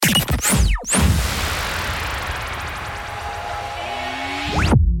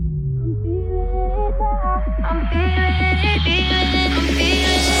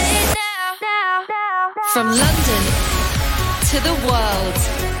to the world.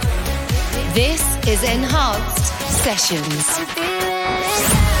 This is Enhanced Sessions.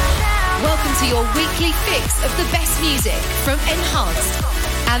 Welcome to your weekly fix of the best music from Enhanced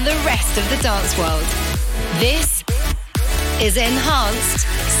and the rest of the dance world. This is Enhanced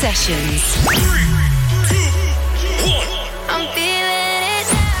Sessions. 3, 2, 1. I'm feeling it.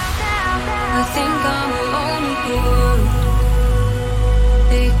 I think I'm alone in the world.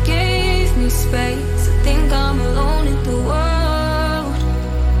 They gave me space. I think I'm alone in the world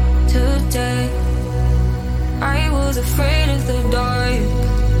today. I was afraid of the dark.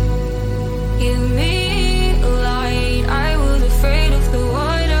 Give me a light. I was afraid of the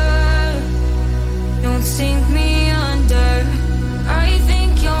water. Don't sink me under. I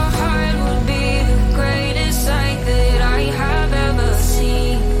think your heart would be the greatest sight that I have ever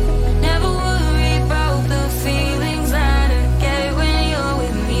seen. Never worry about the feelings that I get when you're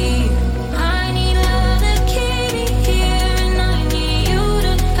with me. I need love to keep me here, and I need you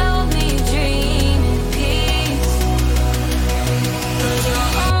to help me dream in peace. 'Cause you're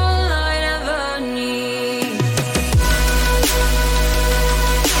all I'd ever need.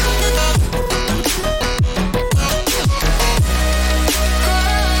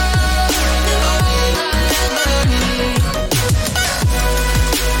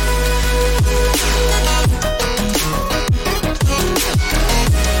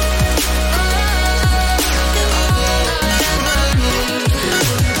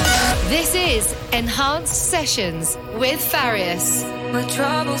 This is Enhanced Sessions with Farius. My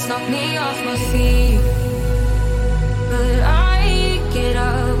troubles knock me off my feet, but I get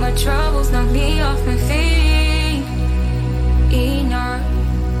up. My troubles knock me off my feet. Enough.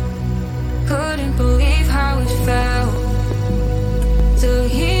 Couldn't believe how it felt to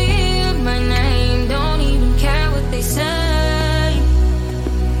hear my name. Don't even care what they say,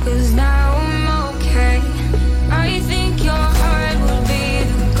 'cause now I'm okay. I think your heart would be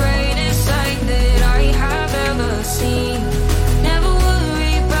the greatest sight that I have ever seen. Never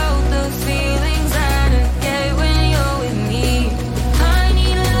worry about the feelings that I get when you're with me. I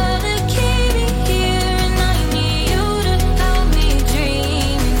need love to keep me here, and I need you to help me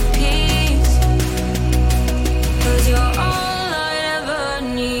dream in peace. 'Cause you're all I'd ever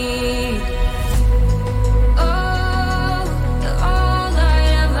need. Oh, you're all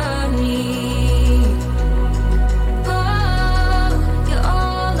I'd ever need. Oh, you're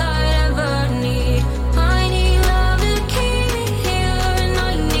all I'd ever need. I need love to keep me here, and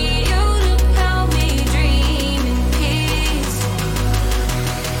I need you to help me dream in peace.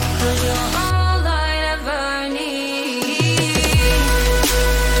 'Cause you're all I'd ever need.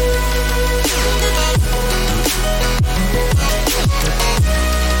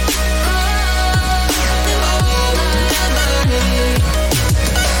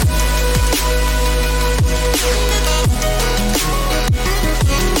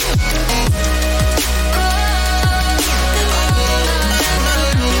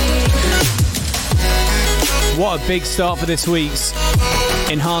 What a big start for this week's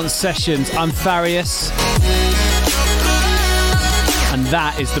Enhanced Sessions. I'm Farius, and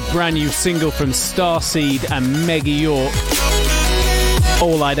that is the brand new single from Starseed and Maggie York,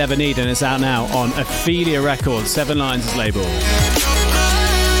 All I'd Ever Need, and it's out now on Ophelia Records, Seven Lions' label.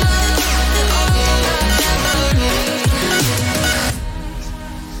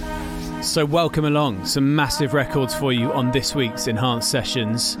 So welcome along, some massive records for you on this week's Enhanced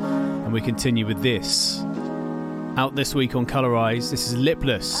Sessions, and we continue with this. Out this week on Colorize, this is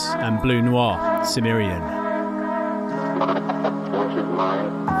Lipless and Blue Noir, Cimmerian.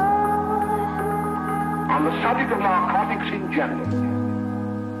 On the subject of narcotics in general,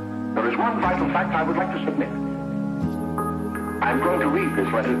 there is one vital fact I would like to submit. I'm going to read this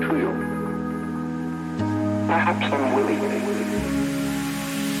letter to you. Perhaps unwillingly.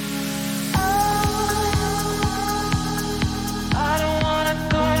 I don't wanna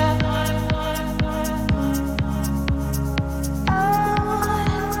go. I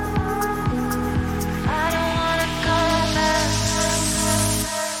don't wanna go back.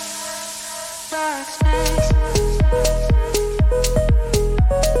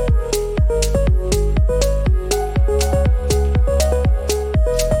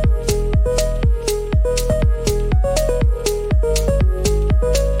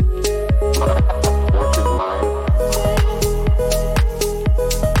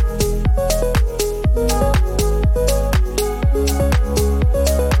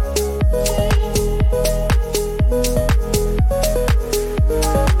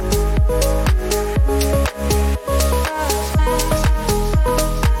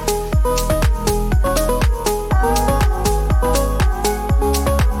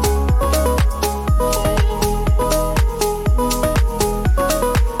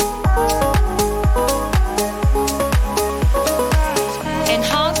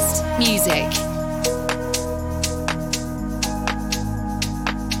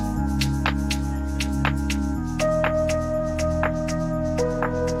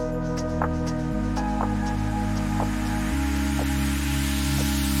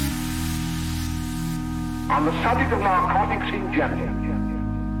 On the subject of narcotics in general,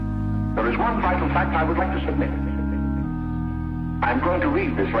 there is one vital fact I would like to submit. I'm going to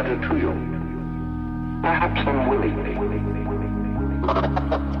read this letter to you, perhaps unwillingly.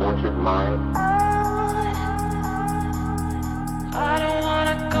 Won't you mind? I don't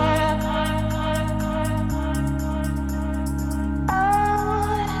wanna go.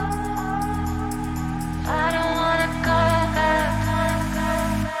 I don't wanna go.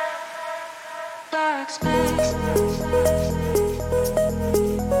 Dark space.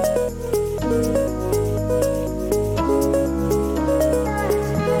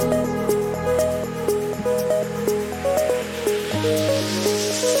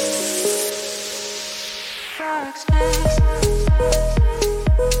 Dark space.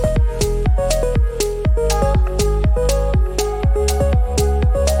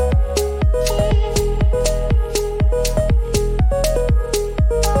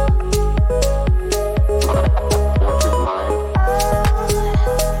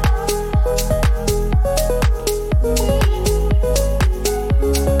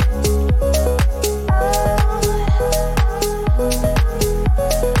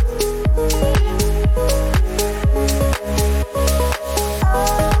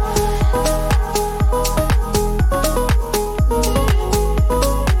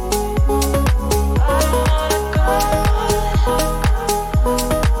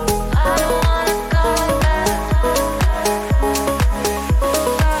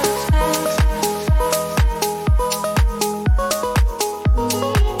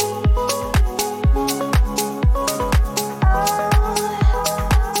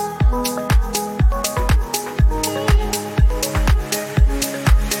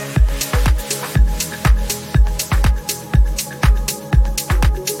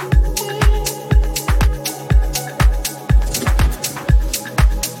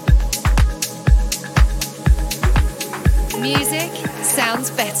 Music sounds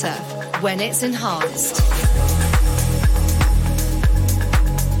better when it's enhanced.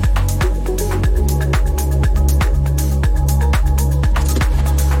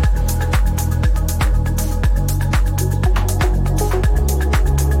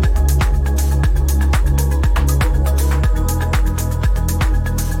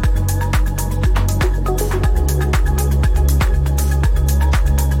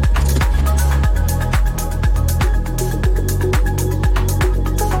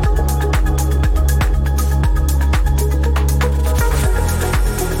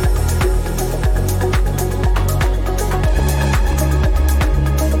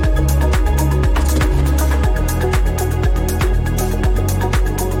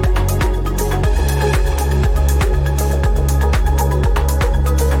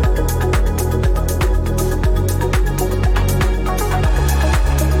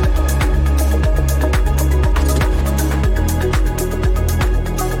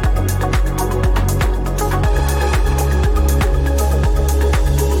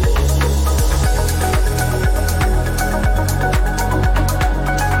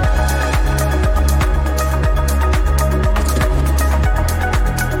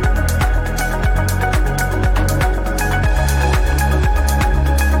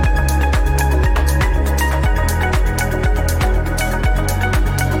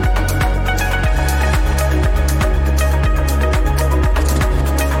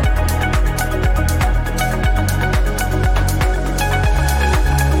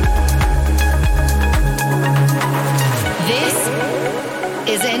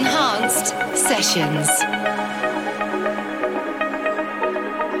 Is Enhanced Sessions.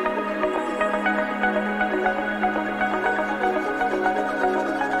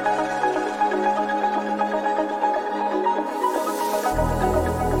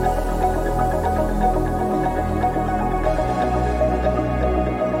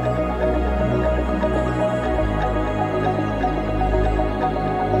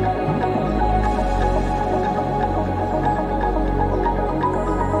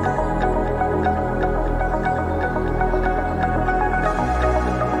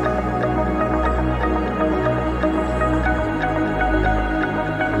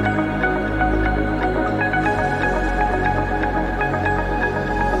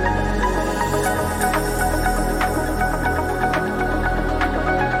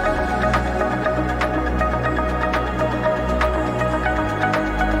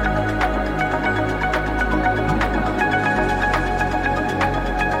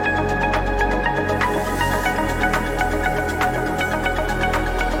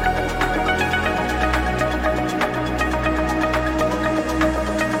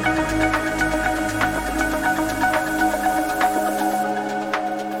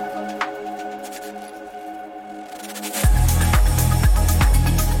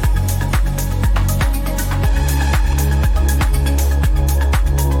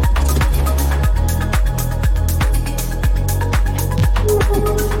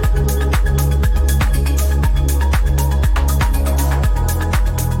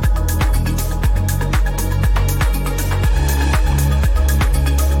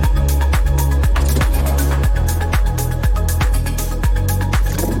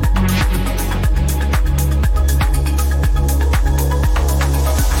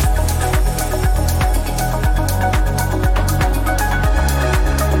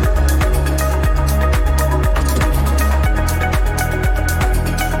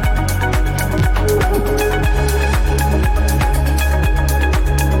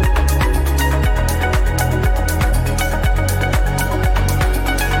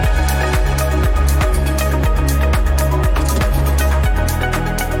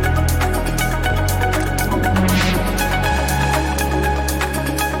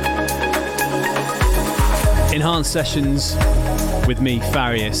 Enhanced Sessions with me,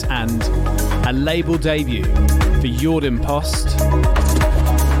 Farius, and a label debut for Jordan Post.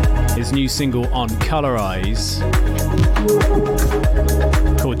 His new single on Colorize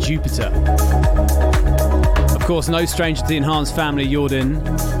called Jupiter. Of course, no stranger to the Enhanced family, Jordan,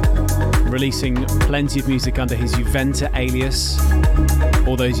 releasing plenty of music under his Juventa alias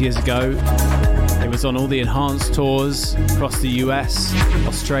all those years ago. It was on all the Enhanced tours across the US,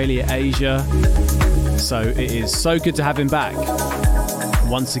 Australia, Asia. So it is so good to have him back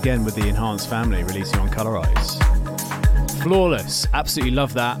once again with the Enhanced family, releasing on Colorize. Flawless, absolutely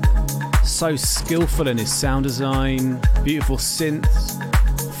love that. So skillful in his sound design, beautiful synths,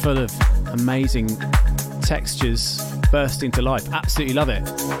 full of amazing textures bursting to life. Absolutely love it.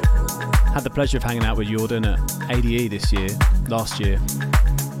 Had the pleasure of hanging out with Jordan at ADE last year.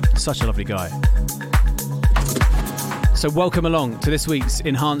 Such a lovely guy. So welcome along to this week's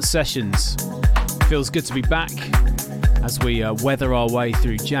Enhanced Sessions. Feels good to be back as we weather our way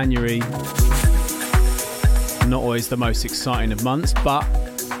through January. Not always the most exciting of months, but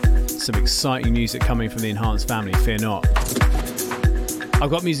some exciting music coming from the Enhanced family, fear not. I've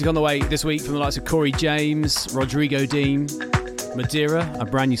got music on the way this week from the likes of Corey James, Rodrigo Deem, Madeira, a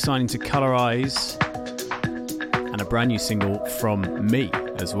brand new signing to Colorize, and a brand new single from me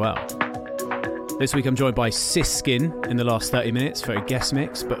as well. This week I'm joined by Siskin in the last 30 minutes for a guest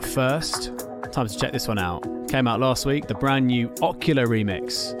mix, but first, time to check this one out. Came out last week, the brand new Ocular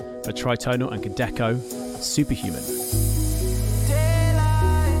remix for Tritonal and Kadeko, Superhuman.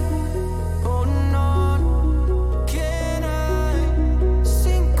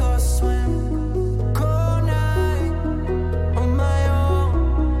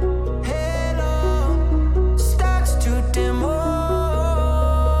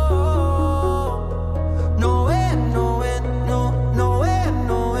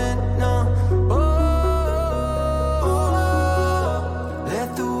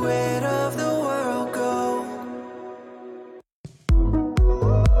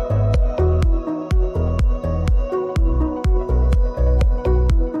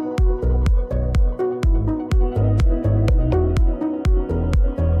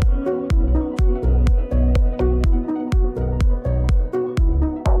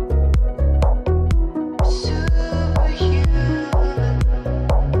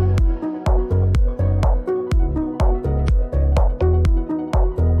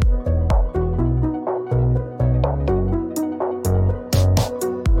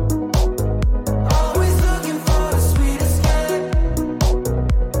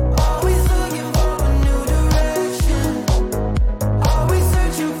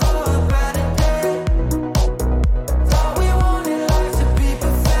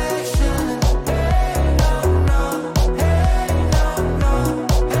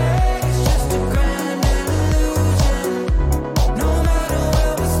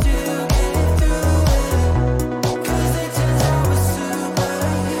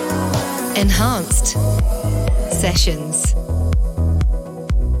 Enhanced Sessions.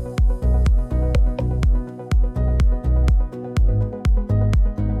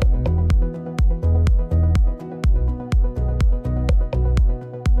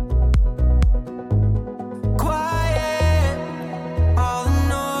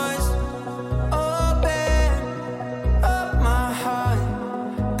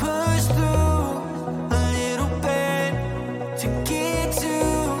 To get to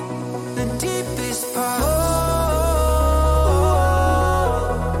the deepest part.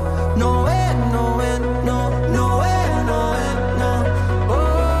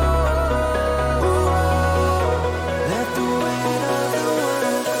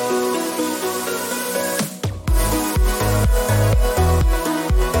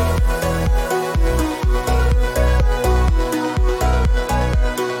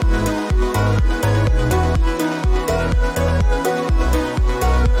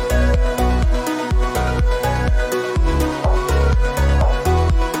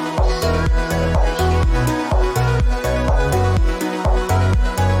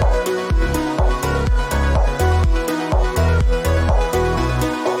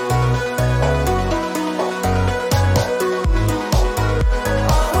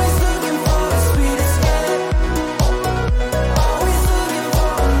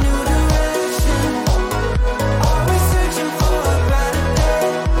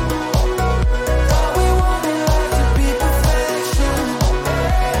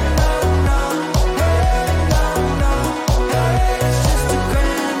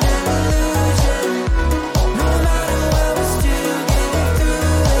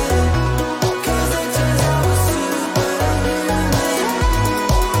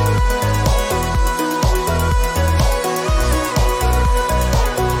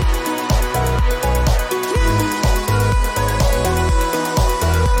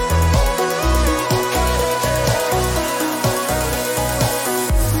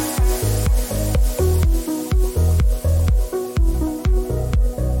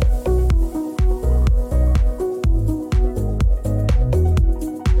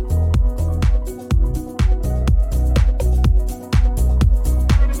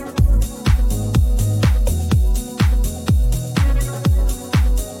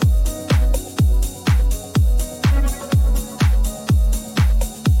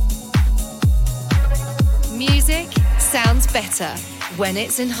 better when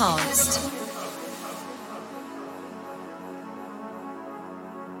it's enhanced.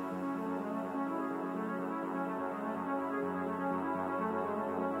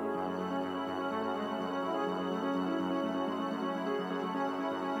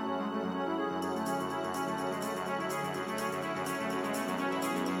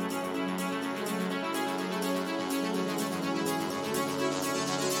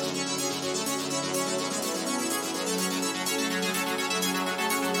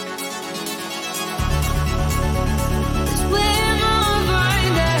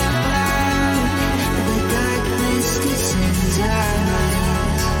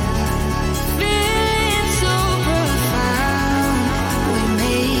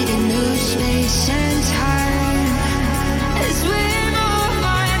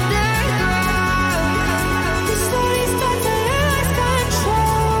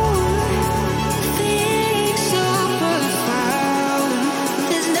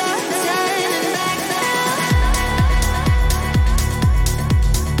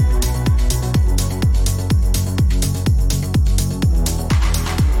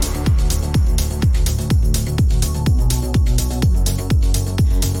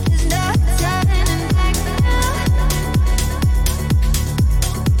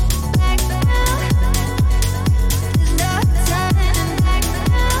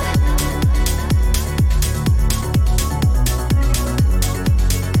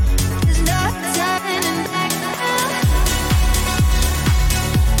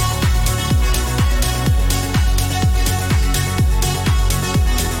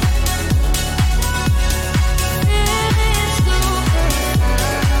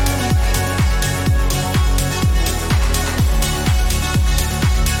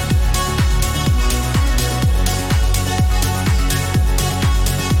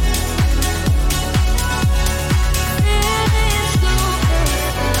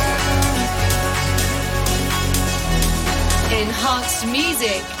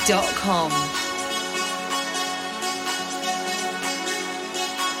 enhancedmusic.com.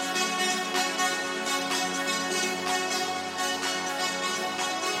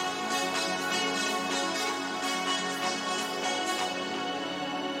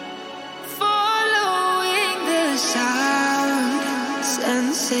 Following the sound,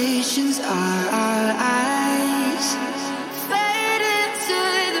 sensations are our eyes. Fade into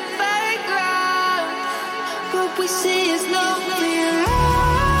the background, what we see is lonely lies.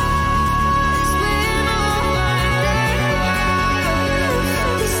 We're not underground.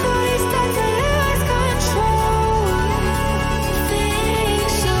 This body starts to lose control.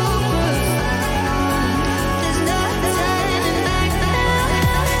 Things so profound. There's no turning back now.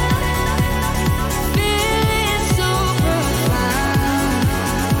 Feeling so profound.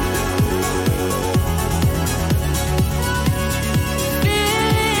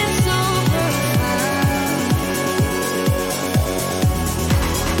 Feeling so profound. Feeling so profound. There's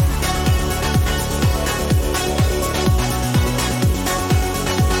no turning back now.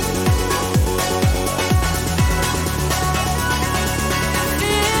 There's no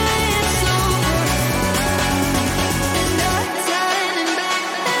turning back now. There's no turning back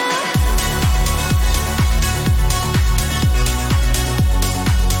now.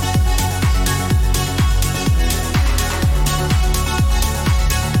 There's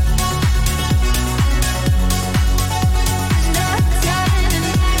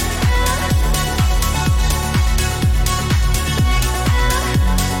no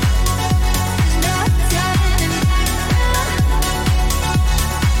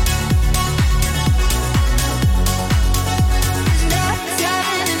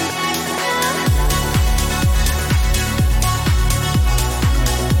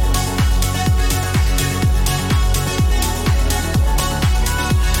turning back now.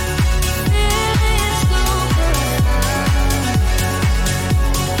 Feeling so profound. Feeling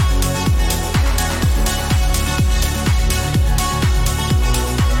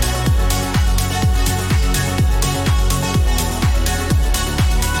so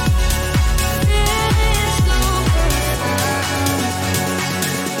profound.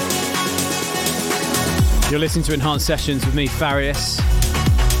 You're listening to Enhanced Sessions with me, Farius.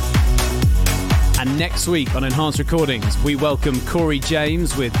 And next week on Enhanced Recordings, we welcome Corey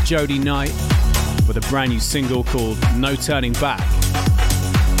James with Jody Knight with a brand new single called No Turning Back.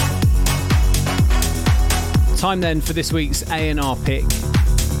 Time then for this week's A&R pick.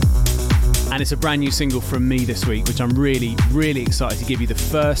 And it's a brand new single from me this week, which I'm really, really excited to give you the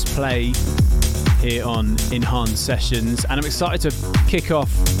first play here on Enhanced Sessions. And I'm excited to kick off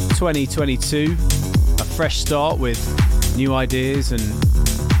 2022, a fresh start with new ideas and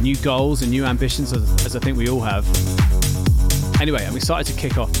new goals and new ambitions, as I think we all have. Anyway, I'm excited to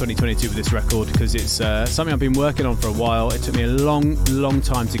kick off 2022 with this record because it's something I've been working on for a while. It took me a long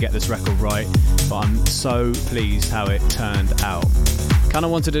time to get this record right, but I'm so pleased how it turned out. Kind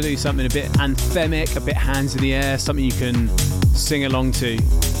of wanted to do something a bit anthemic, a bit hands in the air, something you can sing along to.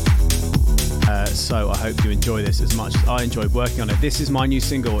 So I hope you enjoy this as much as I enjoyed working on it. This is my new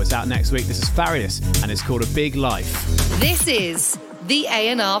single. It's out next week. This is Farius, and it's called A Big Life. This is the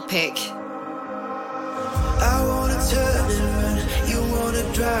A&R pick. I wanna turn and run. You wanna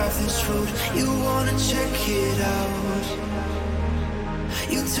drive this road. You wanna check it out.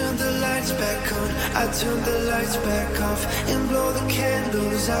 You turn the lights back on. I turn the lights back off and blow the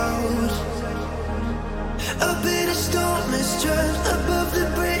candles out. A bitter storm is turned above the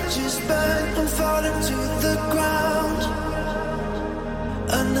bridges burn and falling to the ground.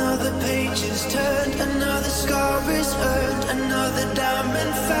 Another page is turned, another scar is earned, another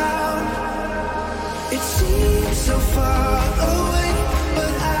diamond found. It seems so far away,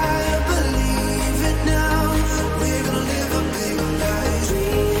 but I believe it now. We're gonna live a big life,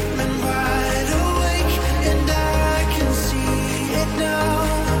 dreaming wide awake, and I can see it now.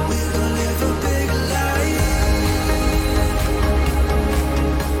 We're gonna live a big life.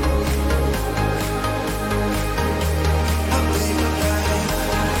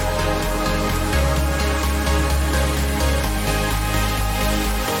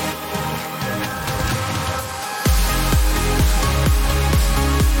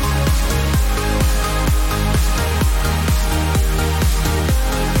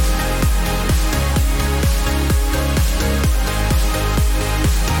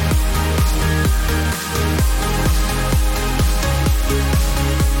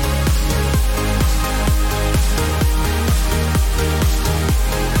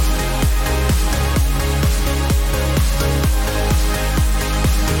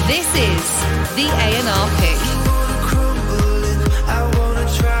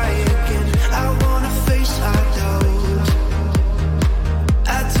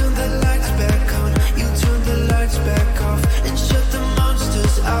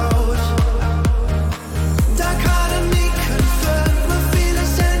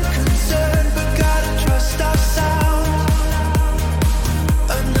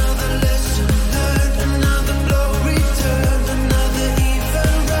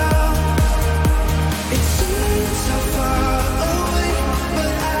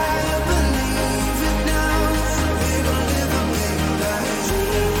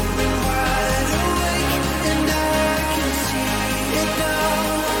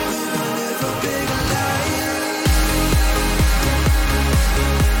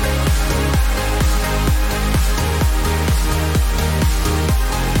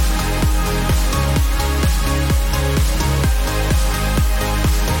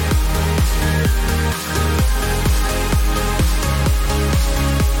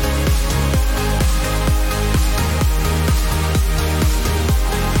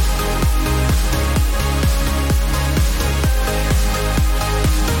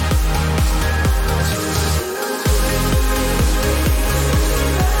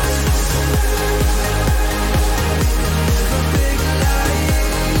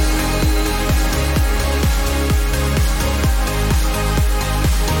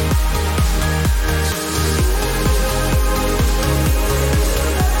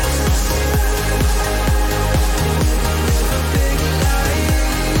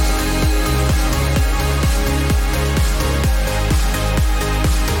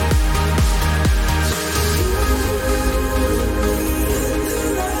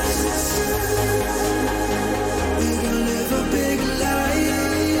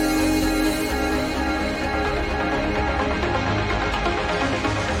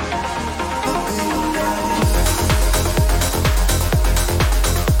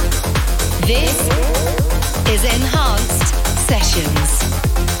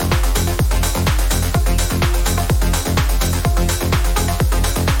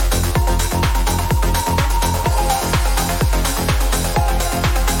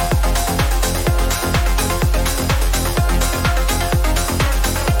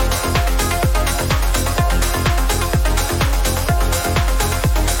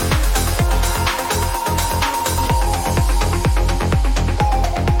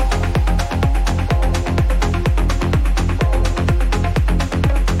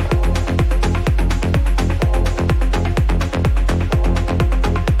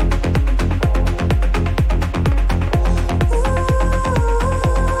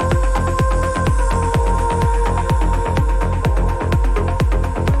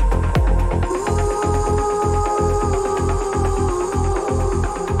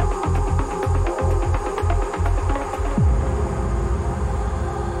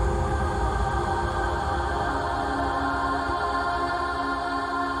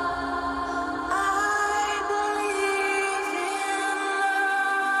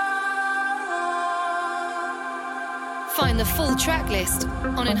 find the full track list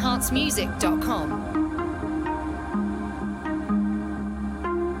on enhancedmusic.com.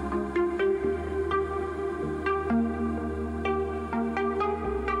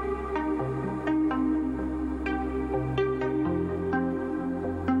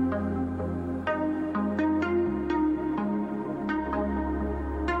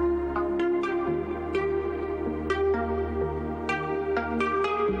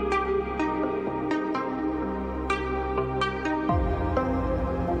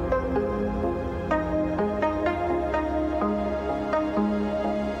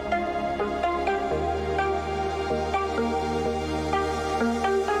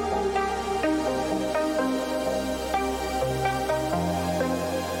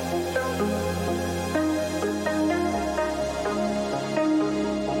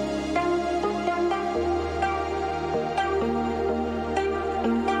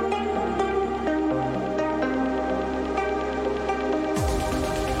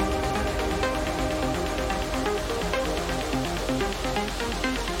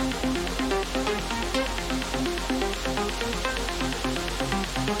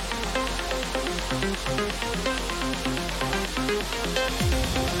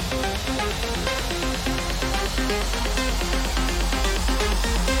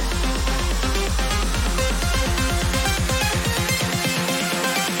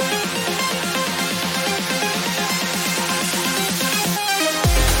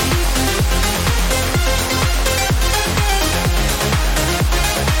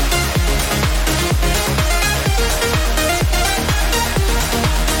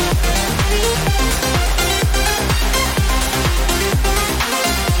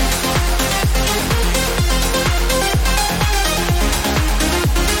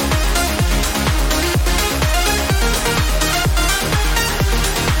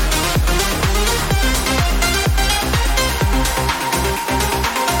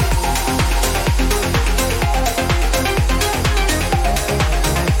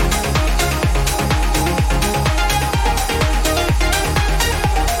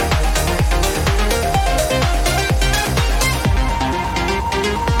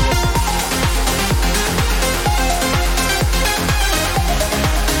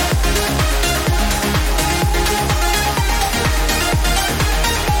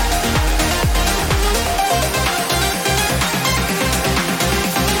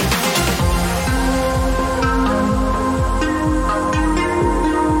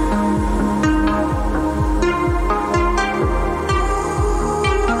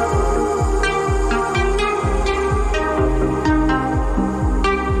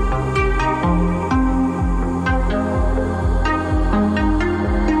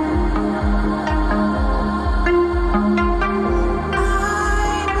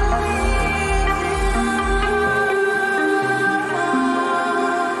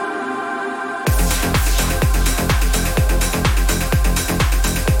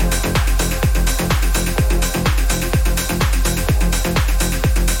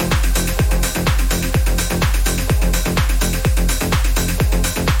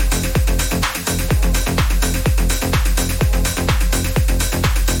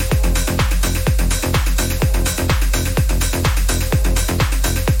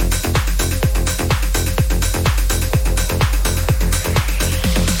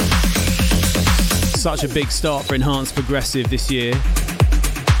 Such a big start for Enhanced Progressive this year.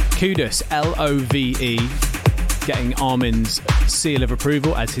 Kudus, L-O-V-E, getting Armin's seal of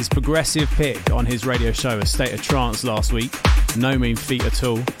approval as his progressive pick on his radio show, A State of Trance, last week. No mean feat at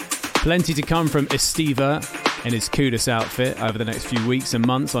all. Plenty to come from Estiva in his Kudus outfit over the next few weeks and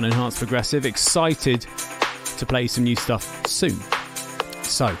months on Enhanced Progressive. Excited to play some new stuff soon.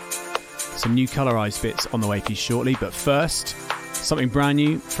 So, some new Colorized bits on the way for you shortly, but first, something brand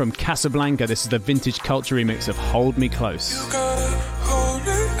new from Casablanca. This is the Vintage Culture remix of Hold Me Close. You gotta hold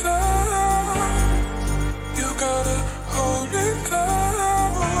it down. You gotta hold it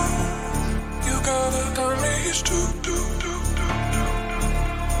down. You gotta don't reach to do.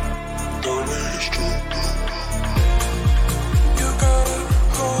 Don't reach to do. You gotta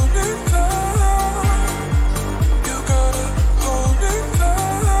hold it down. You gotta hold it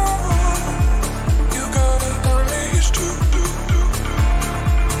down. You gotta don't reach to do.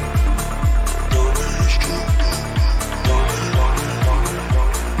 Don't reach to do.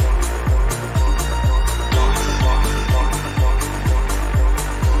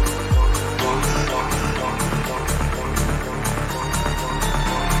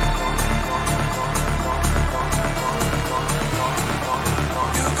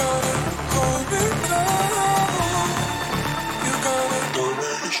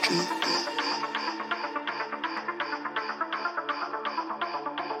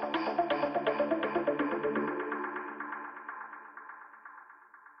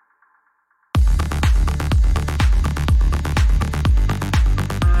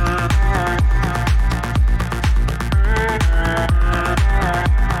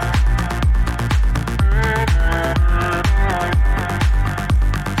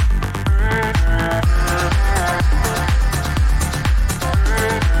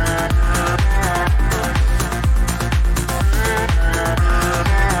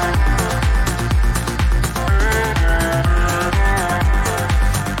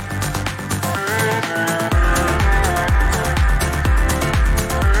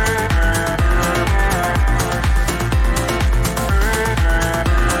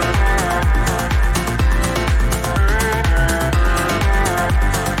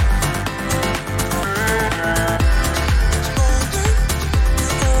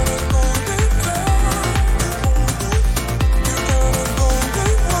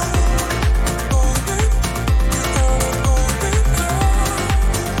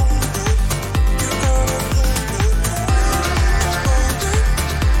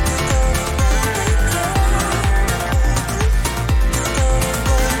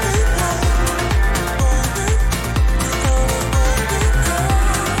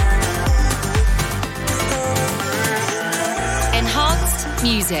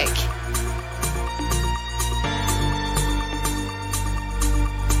 music.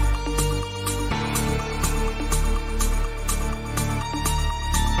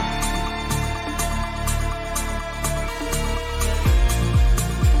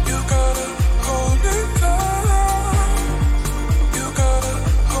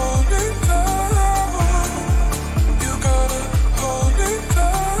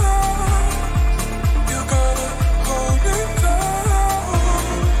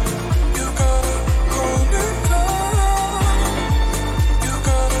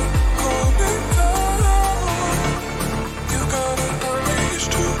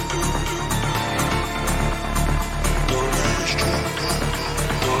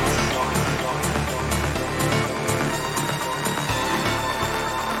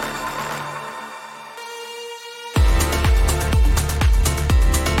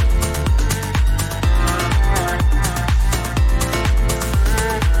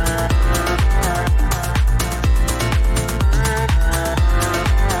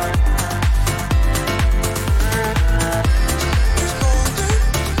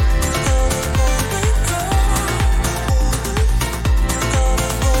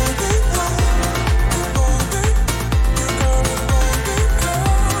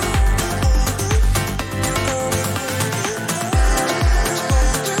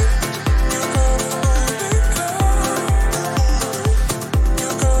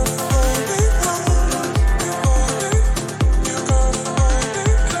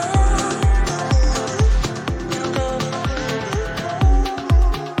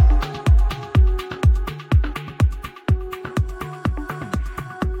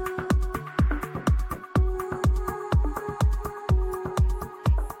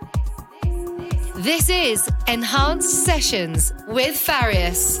 This is Enhanced Sessions with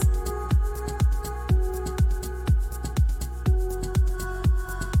Farius.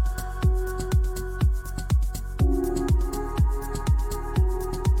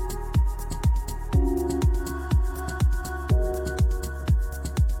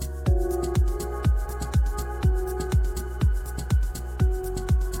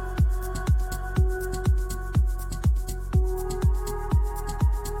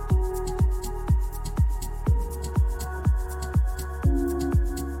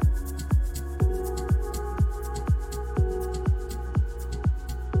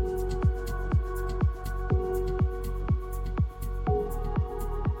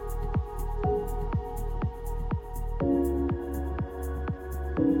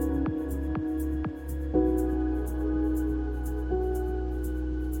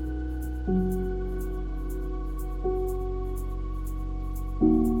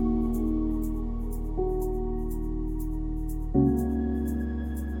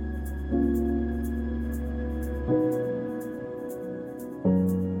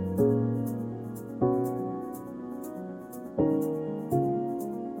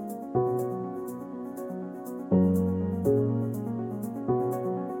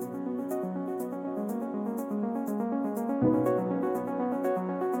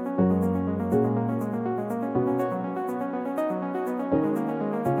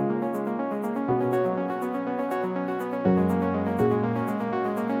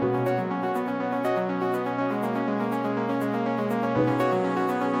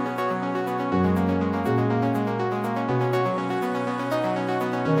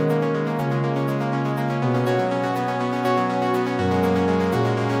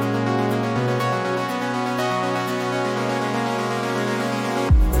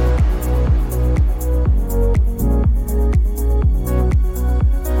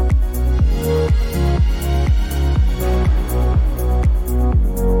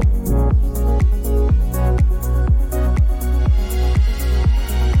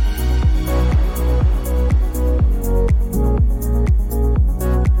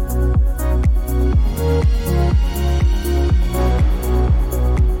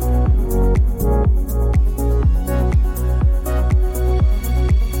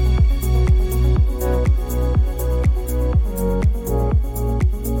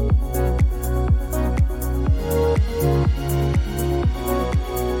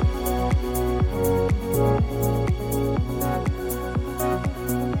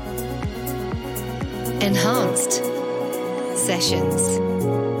 Enhanced Sessions.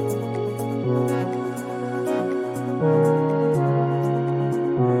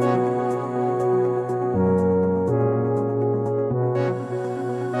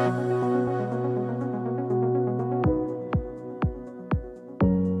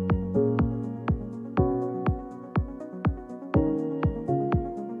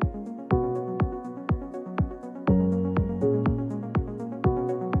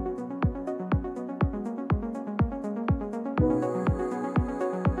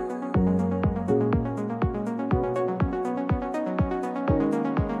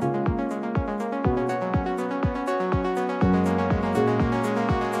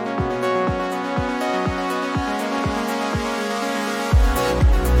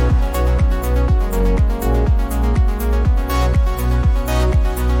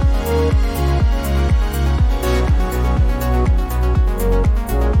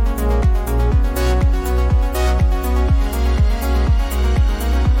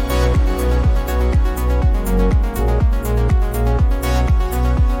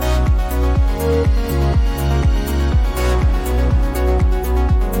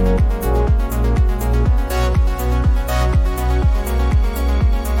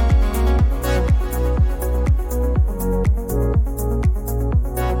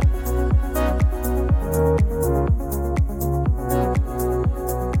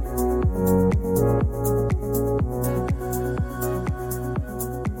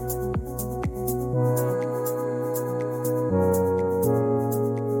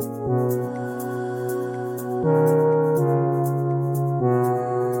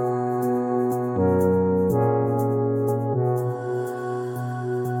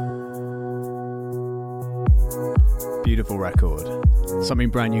 something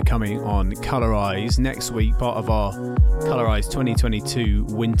brand new coming on Colorize next week, part of our Colorize 2022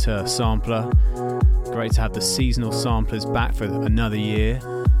 winter sampler. Great to have the seasonal samplers back for another year.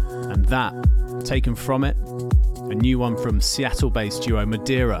 And that, taken from it, a new one from Seattle-based duo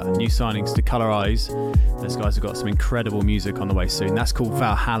Madeira, new signings to Colorize. Those guys have got some incredible music on the way soon. That's called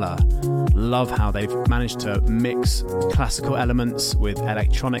Valhalla. Love how they've managed to mix classical elements with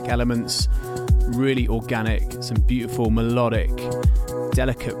electronic elements. Really organic, some beautiful melodic,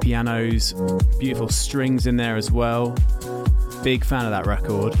 delicate pianos, beautiful strings in there as well. Big fan of that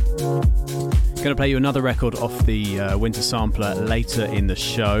record. Going to play you another record off the winter sampler later in the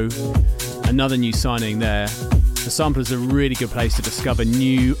show. Another new signing there. The sampler is a really good place to discover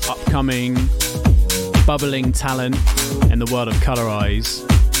new, upcoming, bubbling talent in the world of Colorize.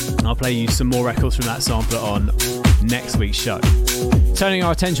 And I'll play you some more records from that sampler on next week's show. Turning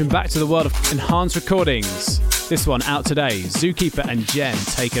our attention back to the world of enhanced recordings. This one out today, Zookeeper and Jen,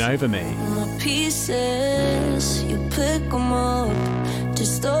 Taking Over Me. My pieces, you pick them up,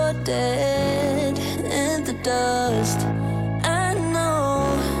 distorted in the dust. I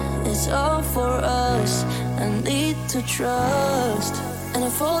know it's all for us. I need to trust, and I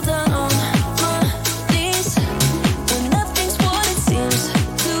fall down on my knees when nothing's what it seems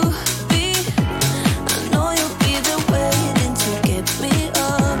to be. I know you'll be there waiting to get me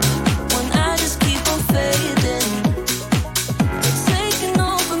up when I just keep on fading. It's taking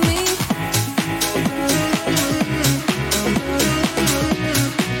over me.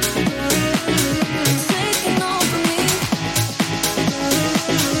 It's taking over me.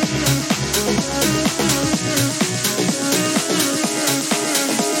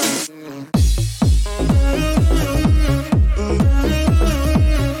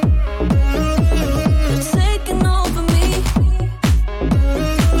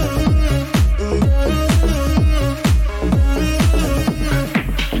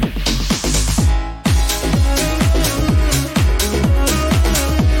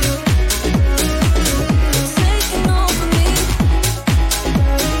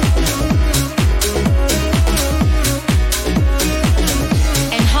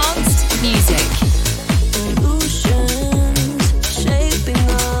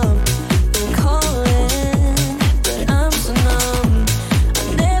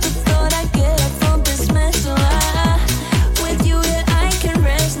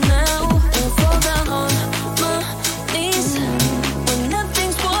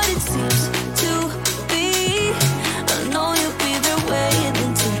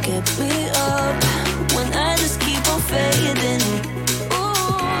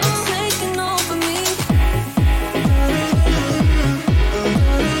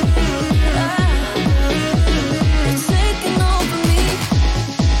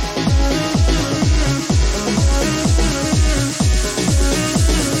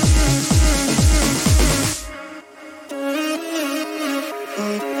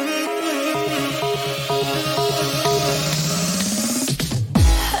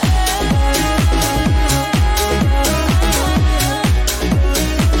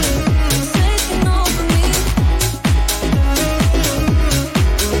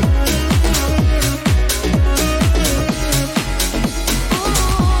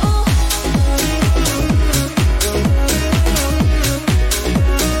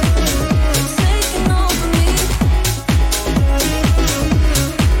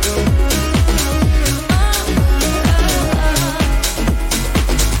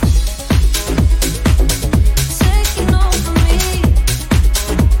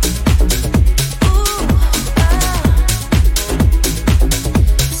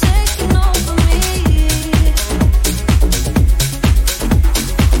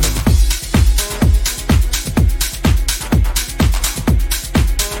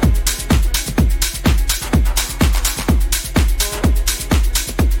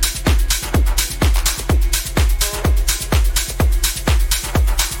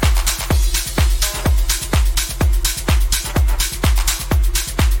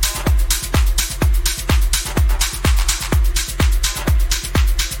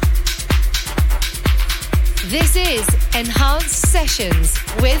 This is Enhanced Sessions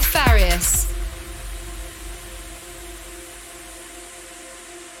with Farius.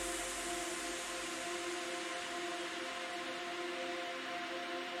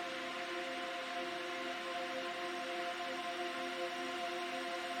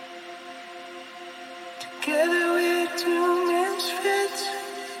 Together we're two misfits,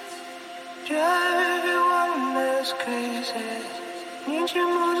 drive everyone else crazy. Need you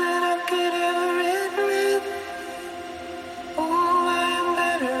more than I could ever admit. Oh, I am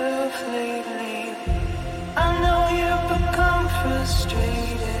better off lately. I know you've become frustrated.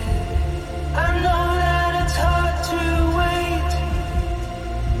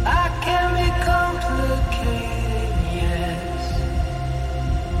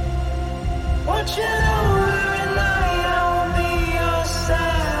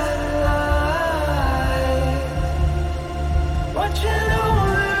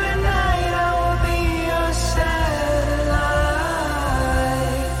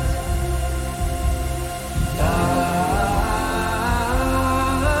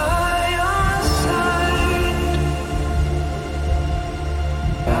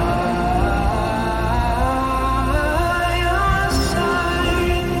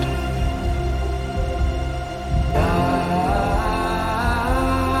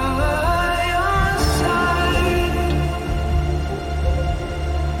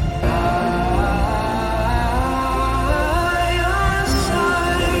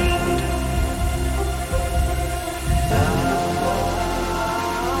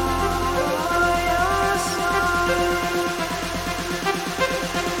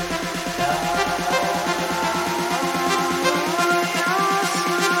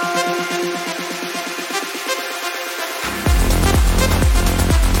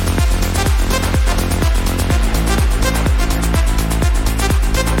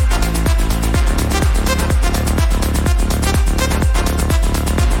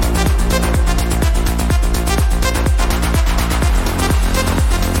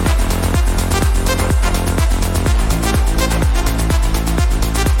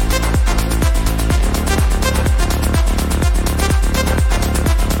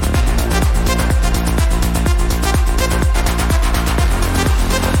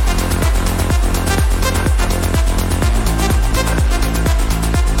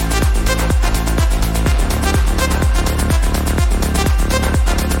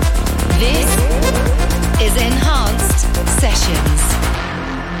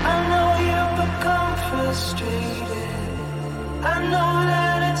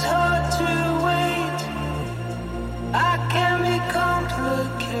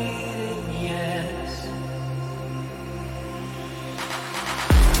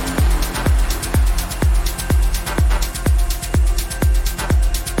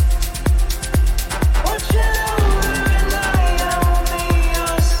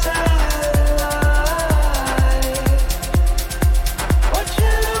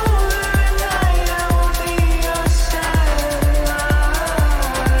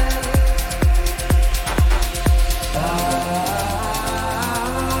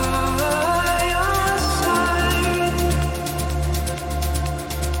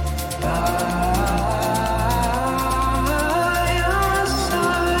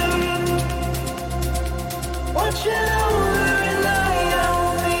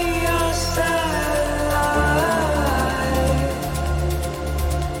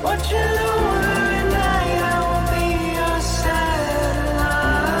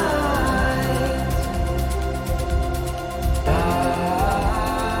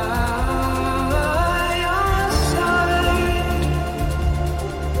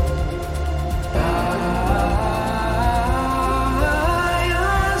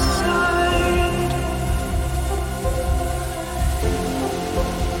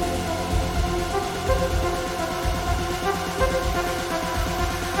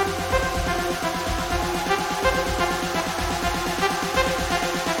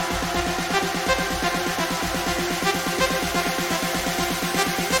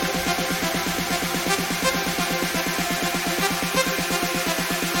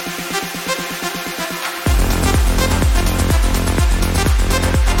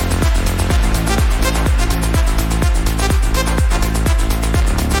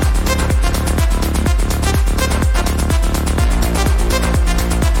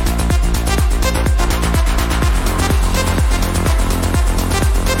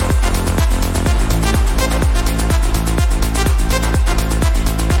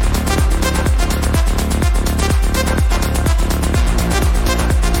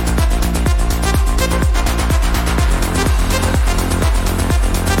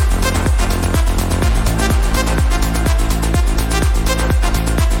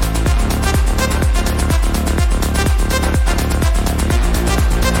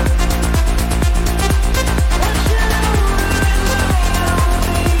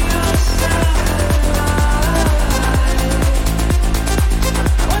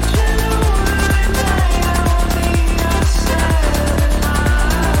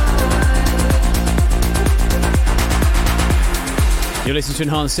 You're listening to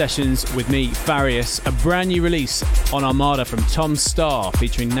Enhanced Sessions with me, Farius. A brand new release on Armada from Tom Starr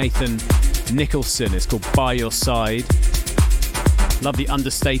featuring Nathan Nicholson. It's called By Your Side. Love the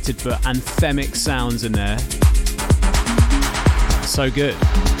understated but anthemic sounds in there. So good.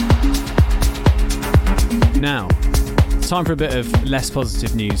 Now, time for a bit of less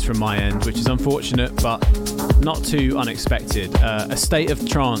positive news from my end, which is unfortunate but not too unexpected. A State of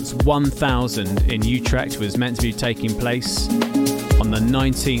Trance 1000 in Utrecht was meant to be taking place on the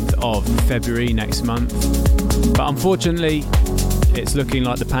 19th of February next month. But unfortunately, it's looking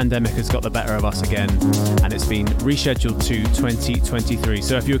like the pandemic has got the better of us again, and it's been rescheduled to 2023.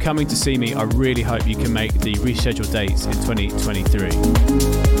 So if you're coming to see me, I really hope you can make the rescheduled dates in 2023.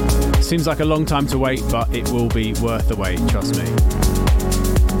 Seems like a long time to wait, but it will be worth the wait, trust me.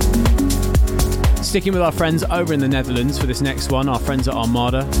 Sticking with our friends over in the Netherlands for this next one, our friends at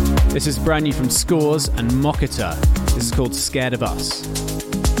Armada. This is brand new from Scores and Mokita. This is called Scared of Us.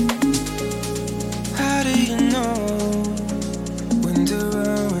 How do you know when to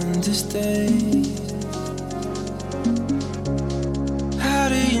run, when to stay? How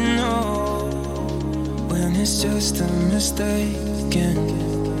do you know when it's just a mistake?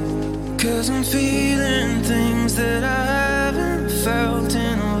 'Cause I'm feeling things that I haven't felt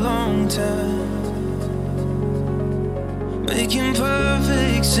in a long time, making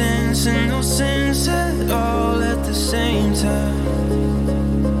perfect sense and no sense at all at the same time.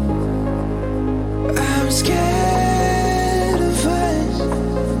 I'm scared of us,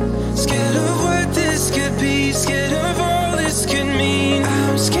 scared of what this could be, scared of all this could mean.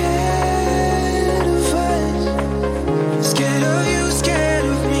 I'm scared of us, scared of you, scared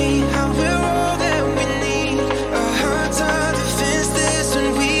of me, how we're all that we need. Our hearts are defenseless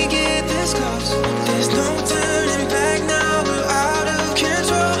when we get this close. There's no turning back now, we're out of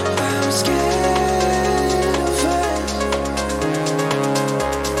control. I'm scared of us.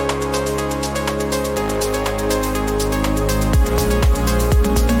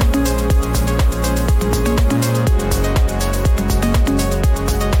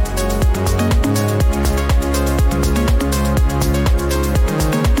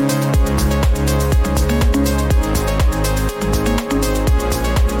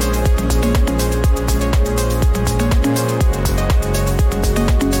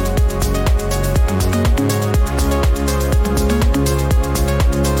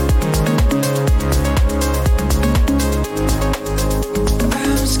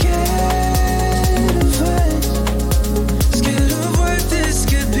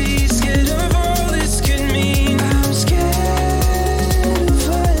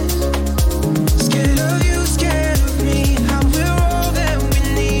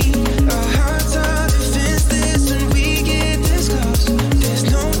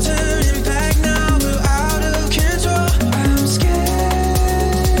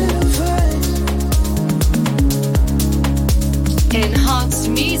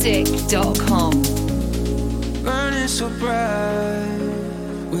 enhancedmusic.com. Burning so bright,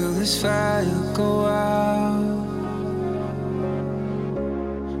 will this fire go out?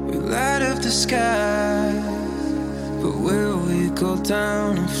 We light up the sky, but will we go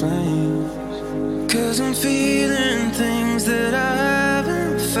down in flames? 'Cause I'm feeling things that I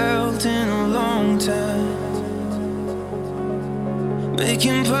haven't felt in a long time,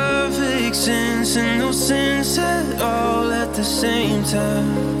 making perfect sense and no sense at all at the same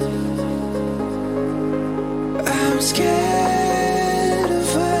time. I'm scared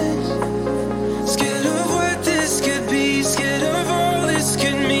of us, scared of what this could be, scared of all this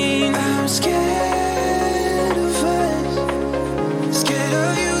could mean. I'm scared of us, scared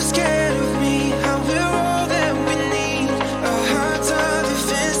of you, scared of me, how we're all that we need. Our hearts are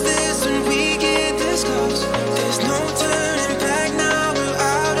defenseless when we get this close. There's no turning back now, we're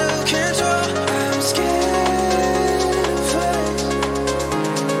out of control. I'm scared of us.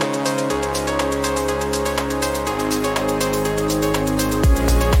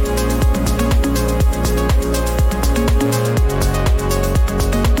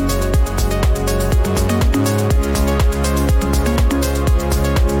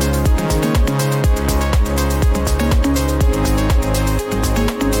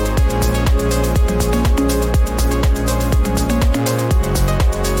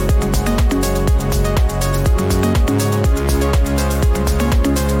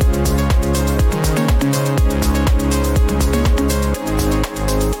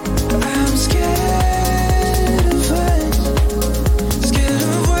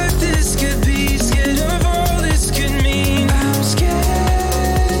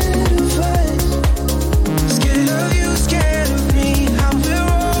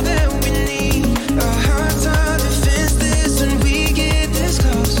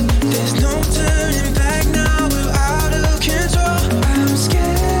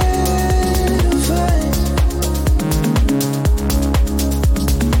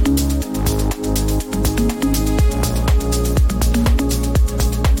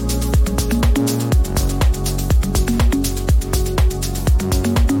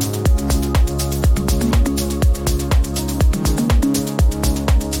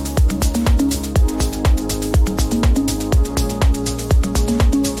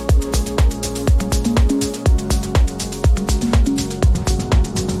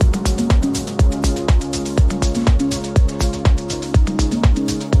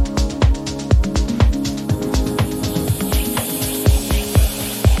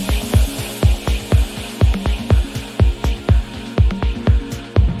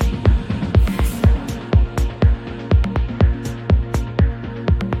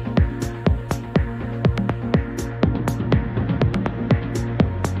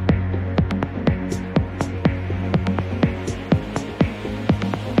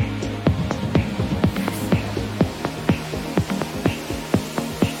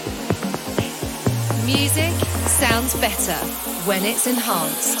 Music sounds better when it's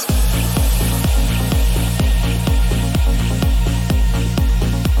enhanced.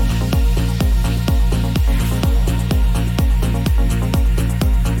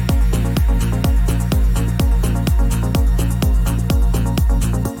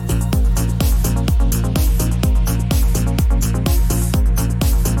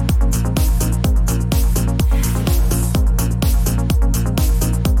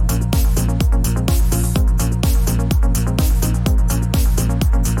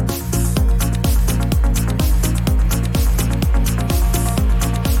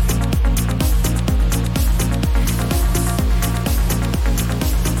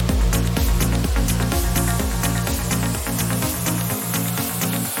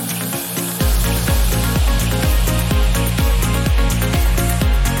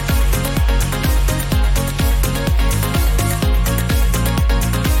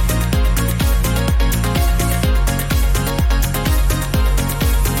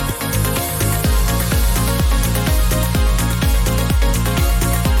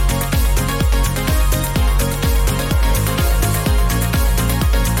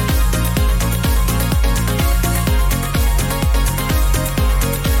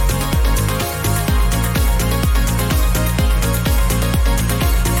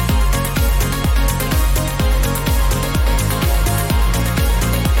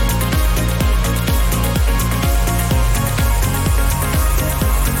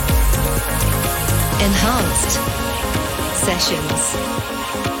 Enhanced Sessions.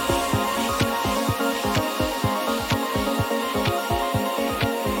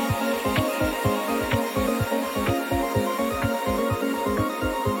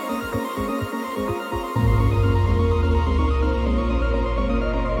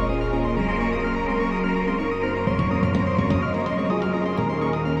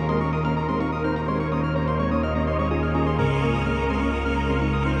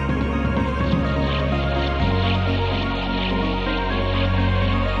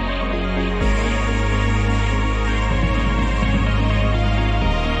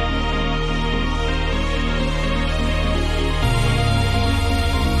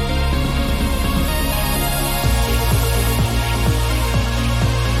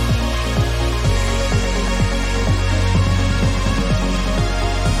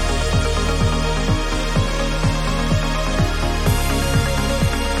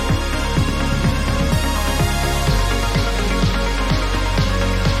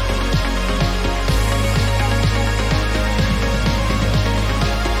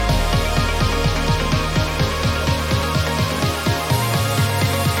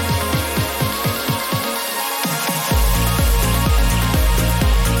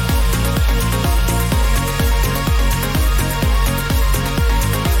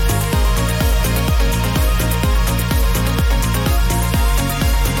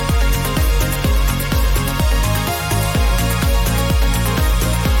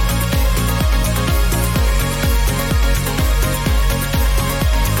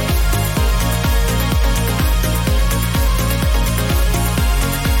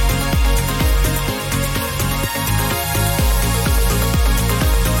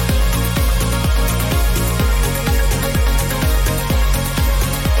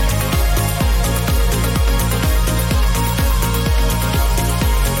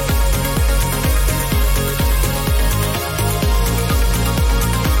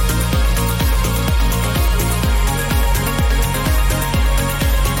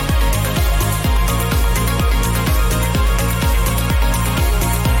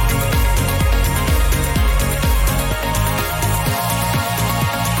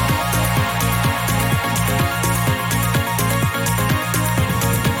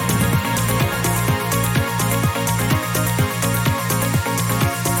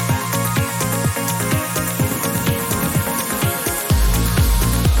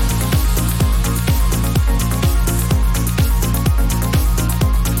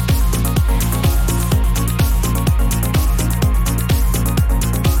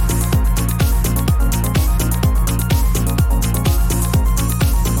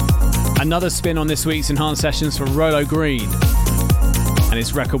 Another spin on this week's Enhanced Sessions for Rolo Green and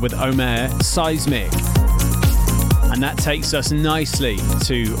his record with Omer, Seismic. And that takes us nicely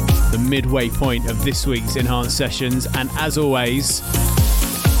to the midway point of this week's Enhanced Sessions. And as always,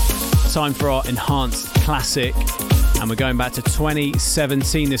 time for our Enhanced Classic. And we're going back to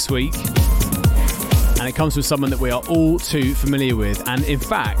 2017 this week. And it comes from someone that we are all too familiar with. And in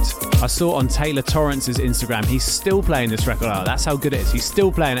fact, I saw on Taylor Torrance's Instagram, he's still playing this record out. That's how good it is. He's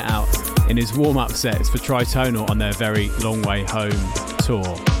still playing it out in his warm-up sets for Tritonal on their very Long Way Home tour.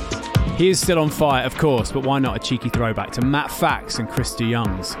 He is still on fire, of course, but why not a cheeky throwback to Matt Fax and Chris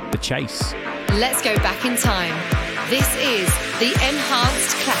DeYoung's The Chase? Let's go back in time. This is the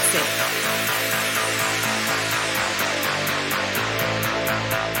Enhanced Classic.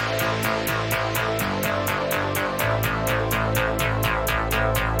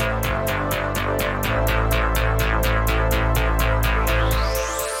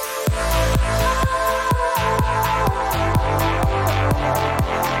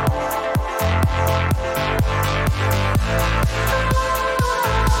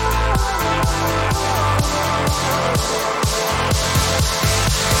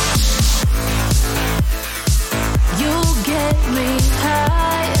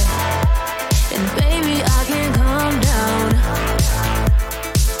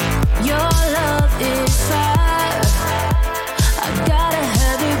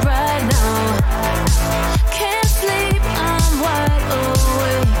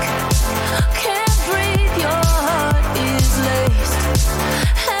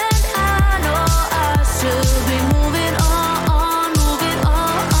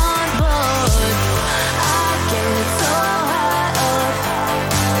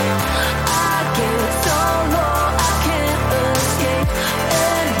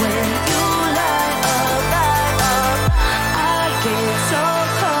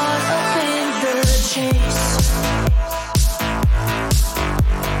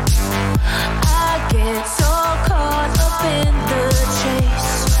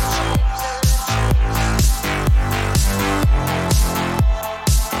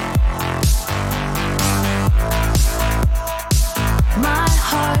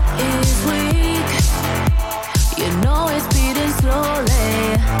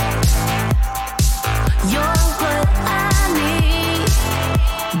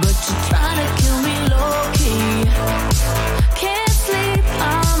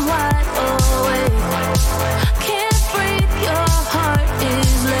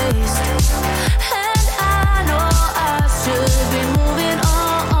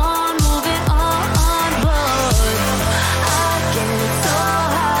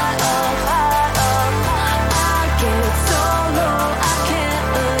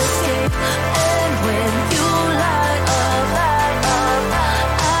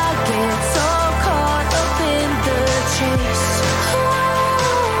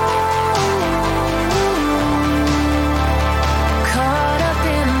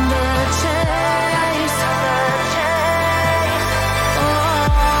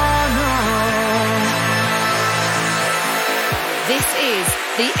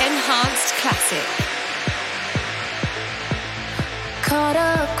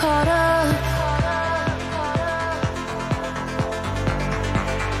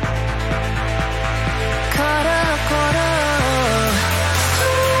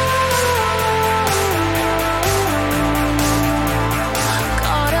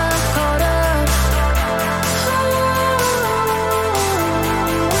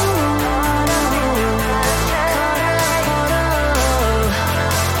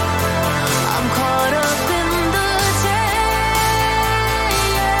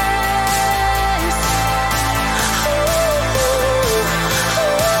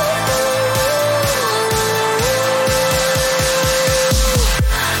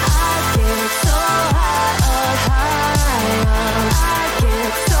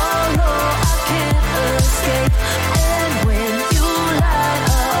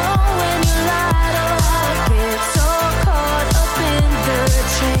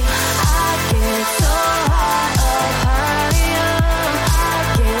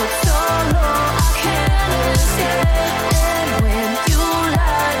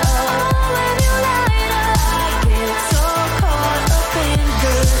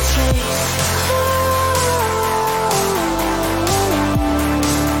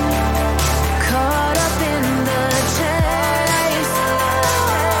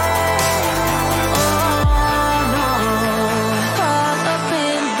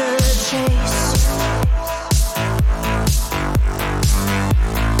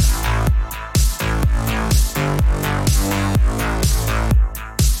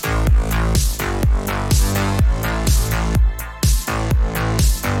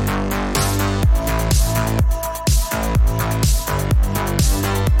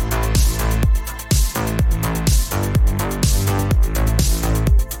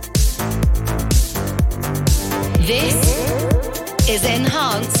 is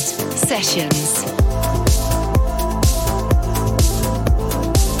Enhanced Sessions.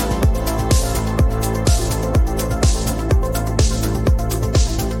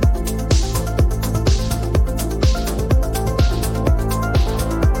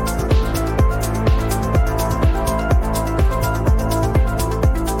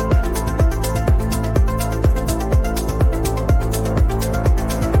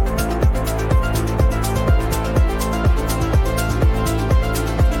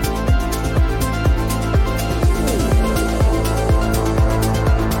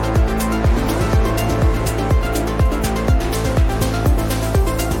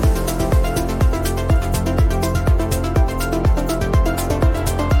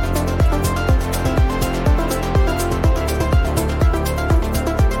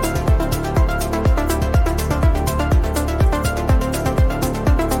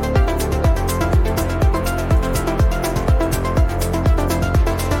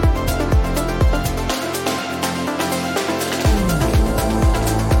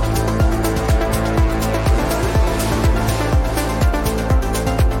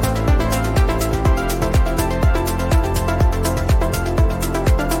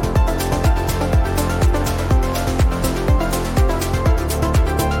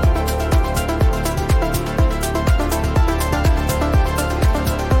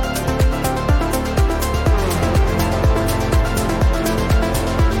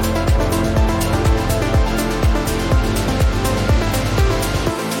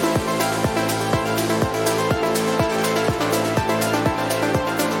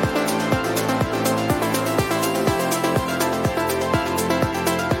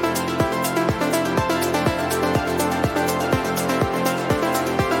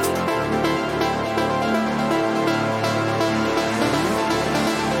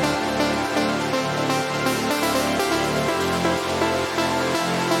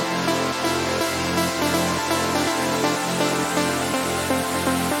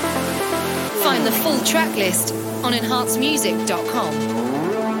 full track list on enhancedmusic.com.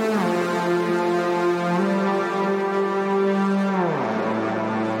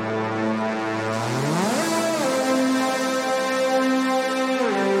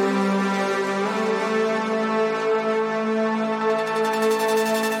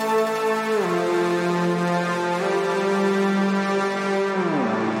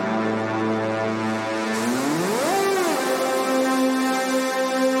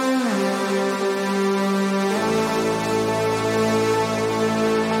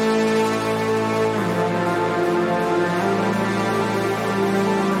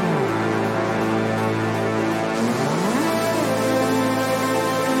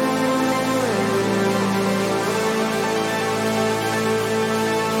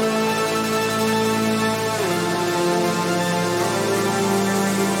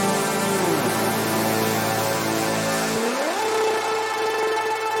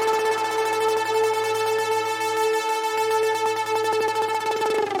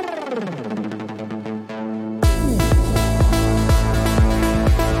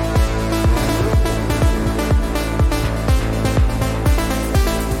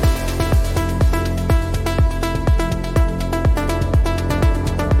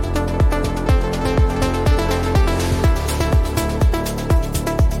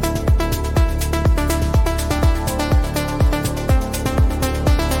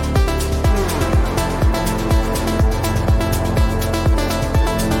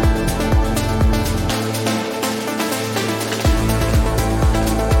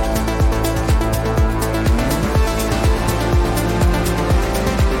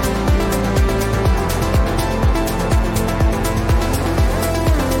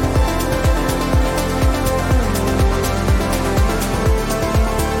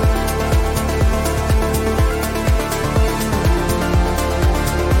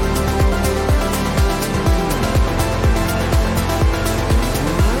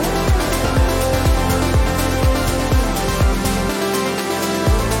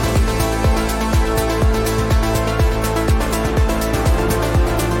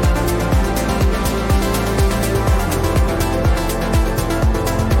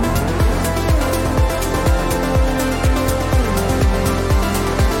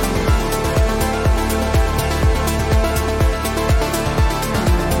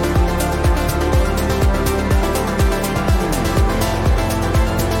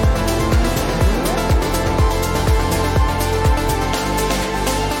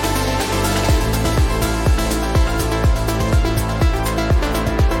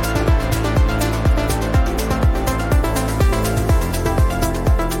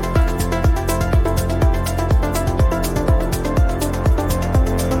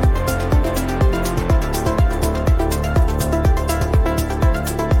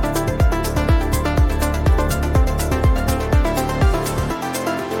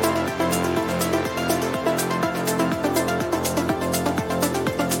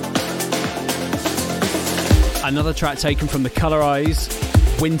 Another track taken from the Colorize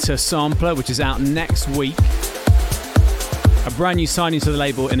Winter Sampler, which is out next week. A brand new signing to the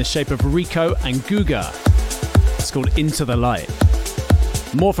label in the shape of Rico and Guga. It's called Into the Light.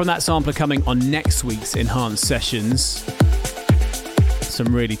 More from that sampler coming on next week's Enhanced Sessions.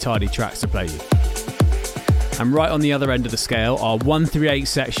 Some really tidy tracks to play you. And right on the other end of the scale, our 138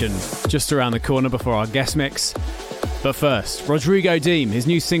 section, just around the corner before our guest mix. But first, Rodrigo Deem, his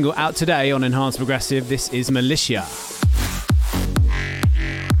new single out today on Enhanced Progressive. This is Militia.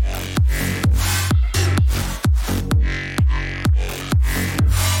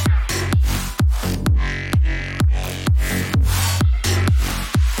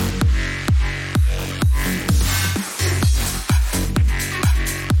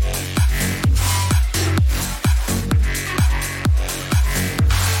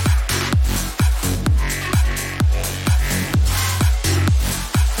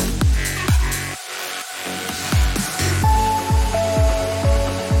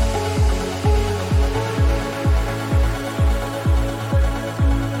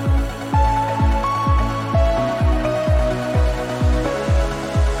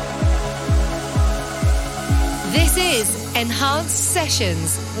 Enhanced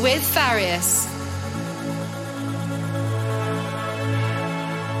Sessions with Farius.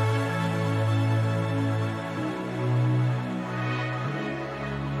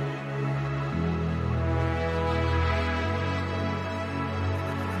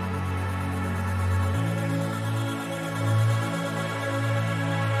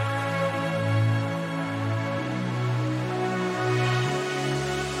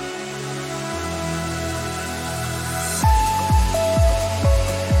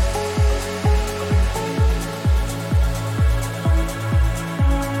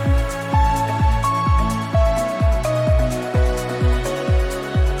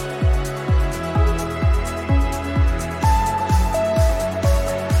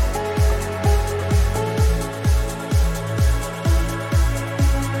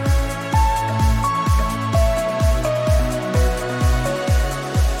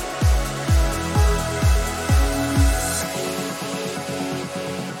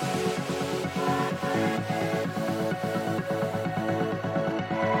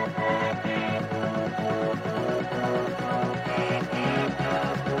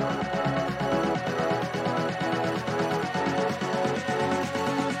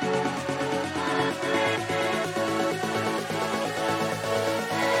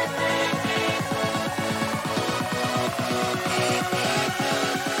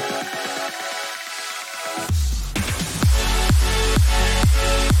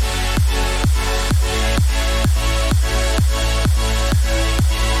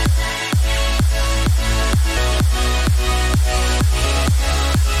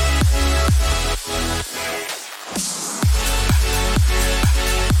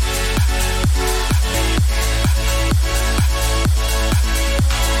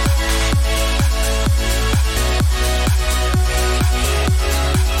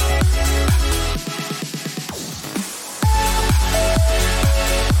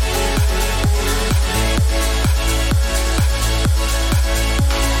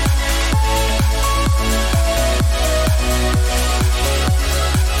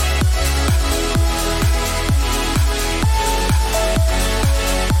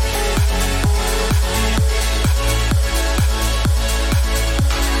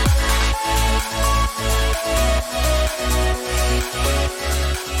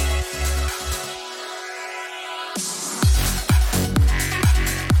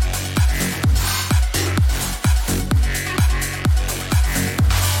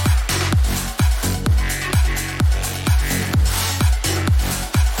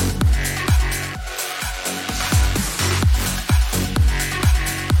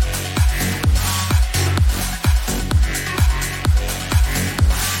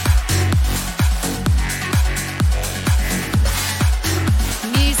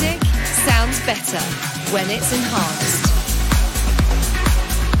 better when it's enhanced.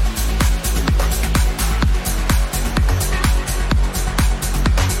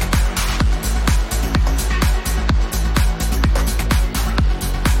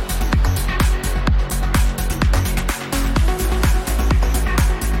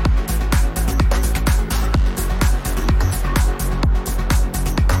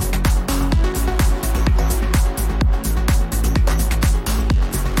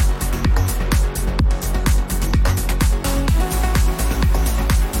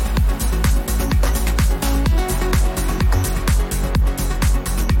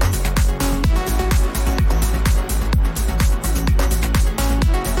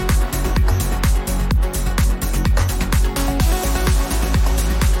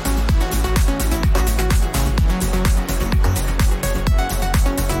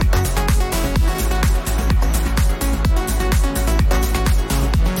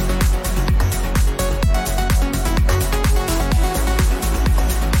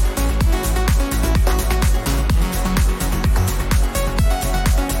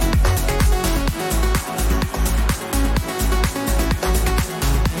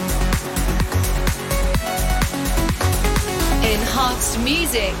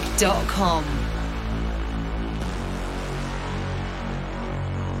 enhancedmusic.com.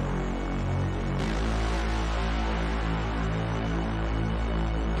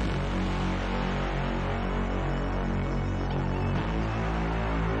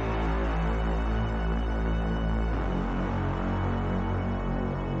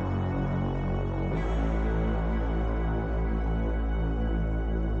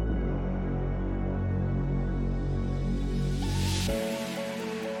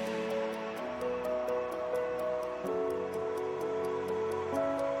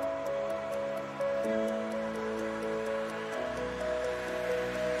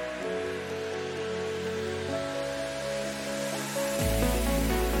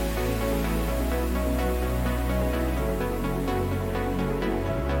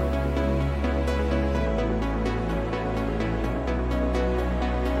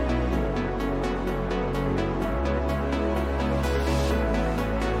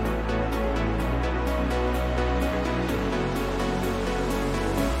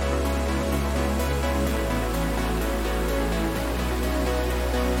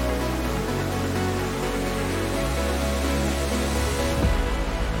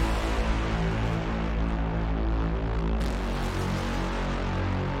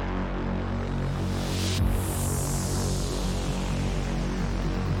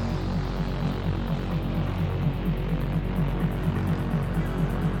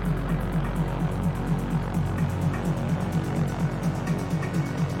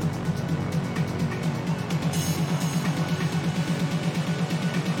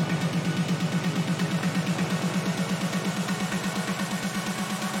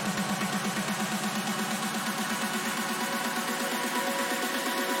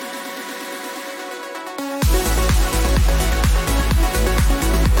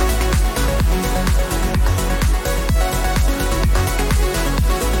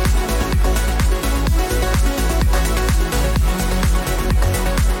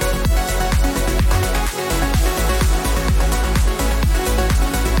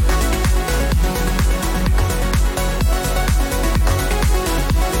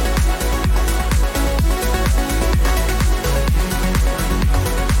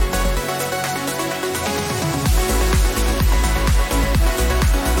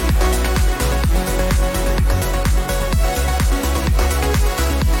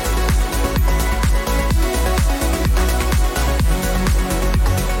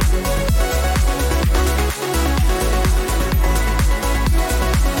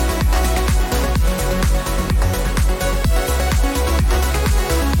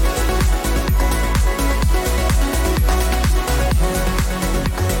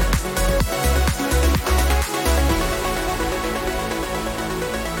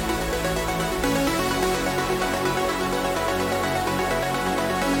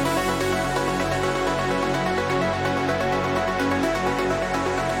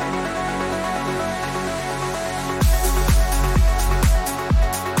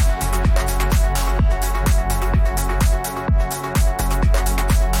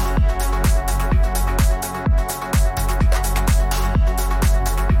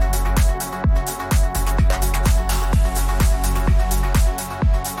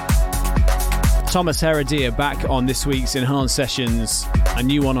 Thomas Heredia back on this week's Enhanced Sessions, a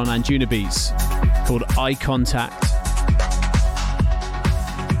new one on Anjunabeats called Eye Contact.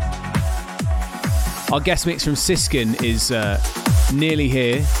 Our guest mix from Siskin is nearly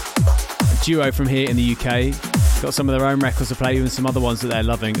here. duo from here in the UK. Got some of their own records to play and some other ones that they're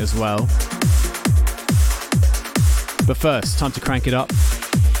loving as well. But first, time to crank it up.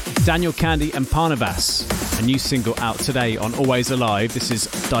 Daniel Kandi and Parnavas, a new single out today on Always Alive. This is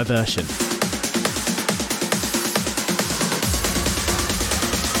Diversion.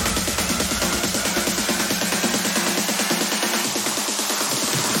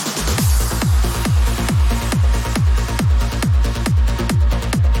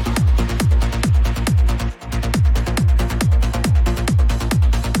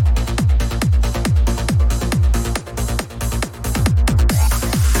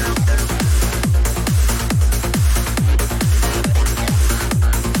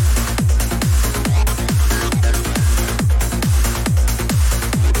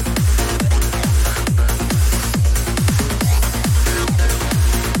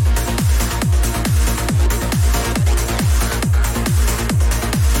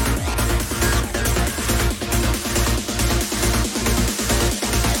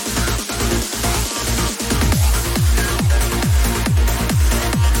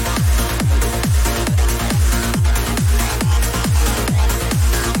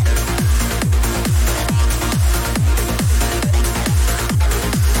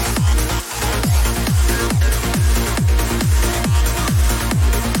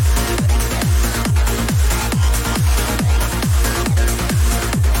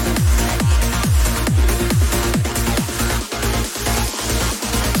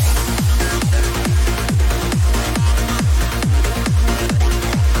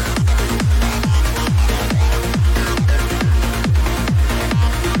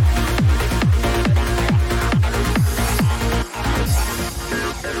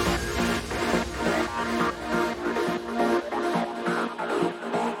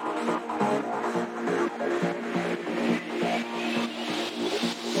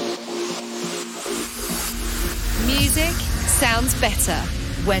 Music sounds better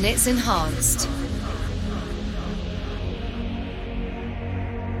when it's enhanced.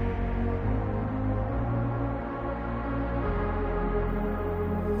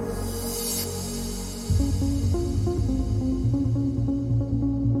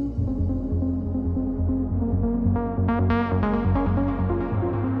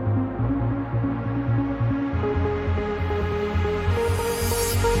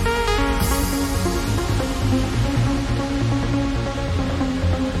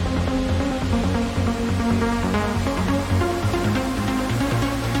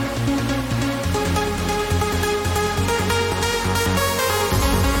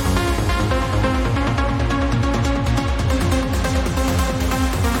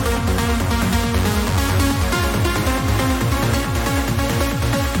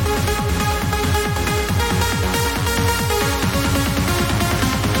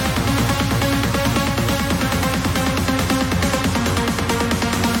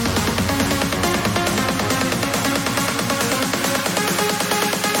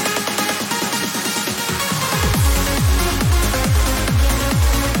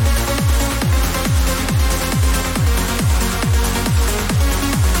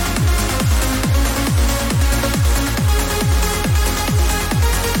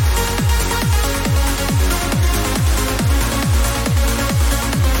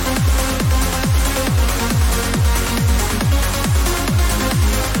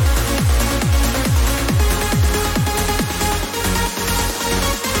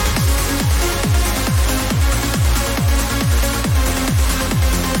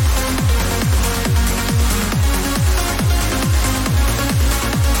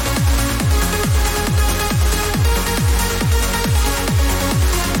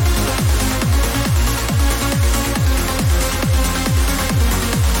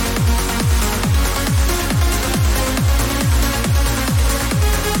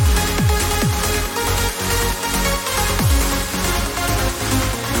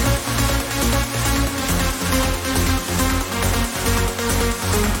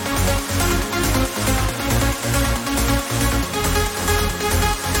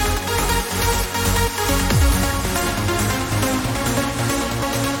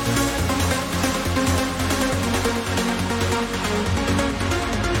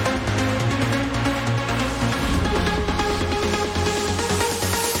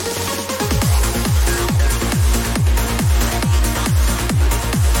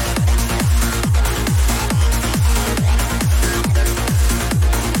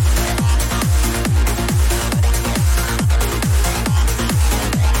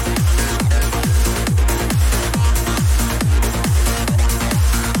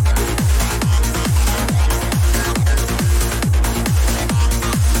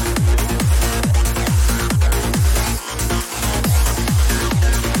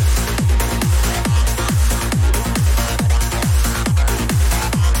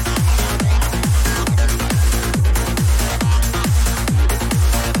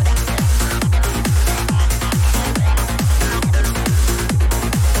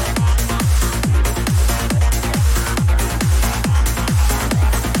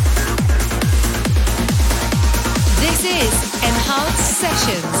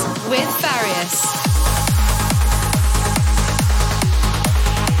 Sessions with Farius.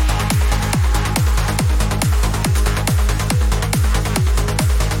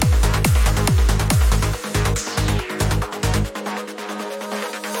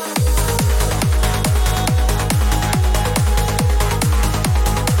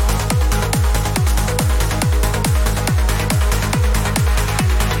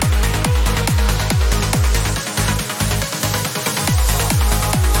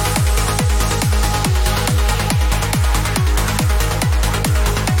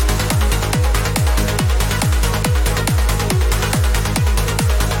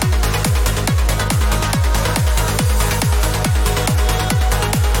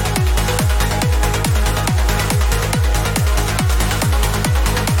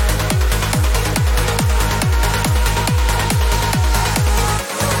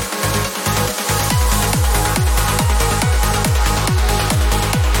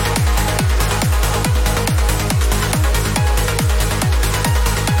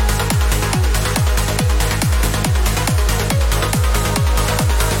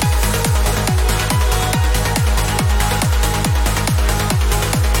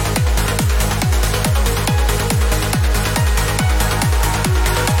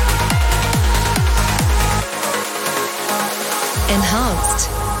 Enhanced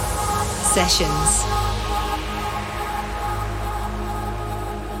Sessions.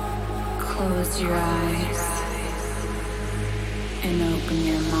 Close your eyes and open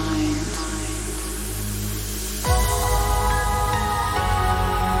your mind.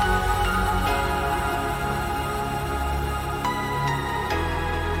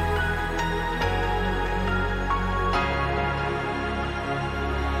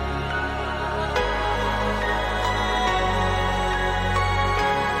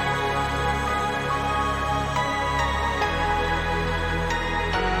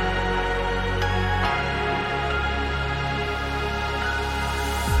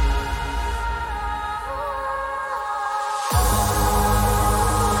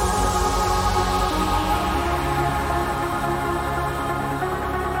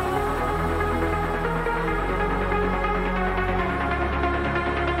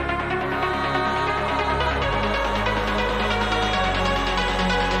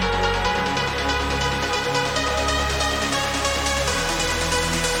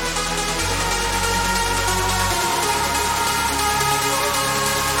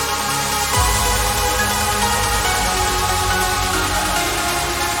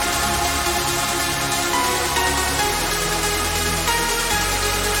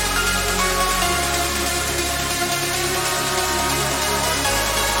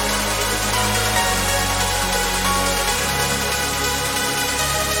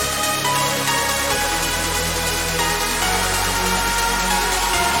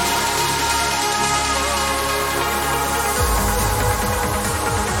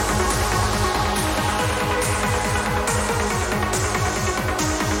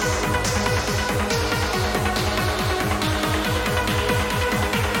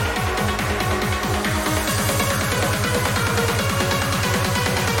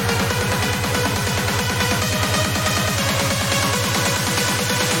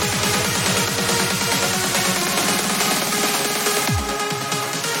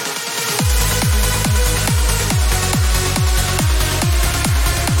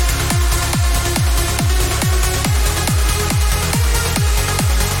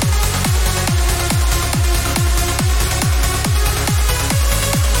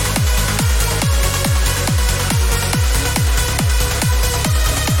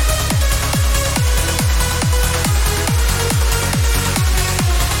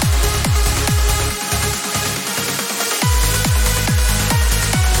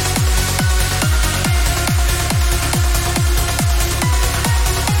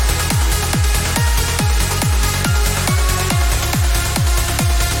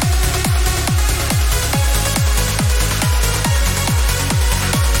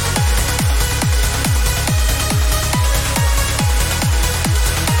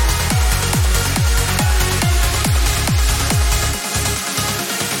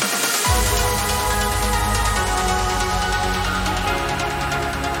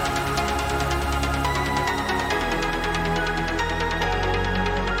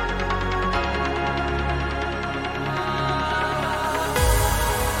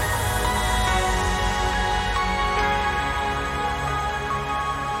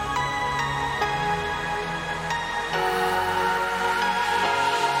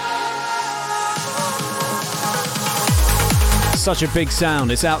 Such a big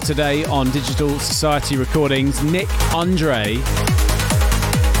sound. It's out today on Digital Society Recordings. Nick Andre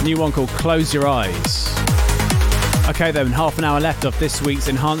New one called Close Your Eyes. Okay then, half an hour left of this week's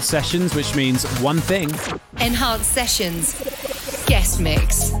Enhanced Sessions, which means one thing. Enhanced Sessions guest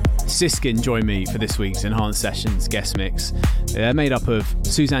mix. Siskin joined me for this week's Enhanced Sessions guest mix. They're made up of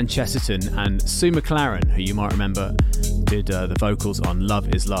Suzanne Chesterton and Sue McLaren, who you might remember did the vocals on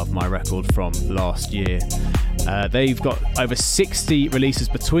Love Is Love, my record from last year. They've got over 60 releases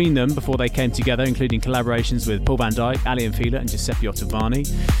between them before they came together, including collaborations with Paul van Dyk, Ali and Fila and Giuseppe Ottavani.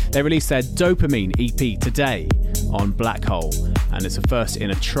 They released their Dopamine EP today on Black Hole, and it's a first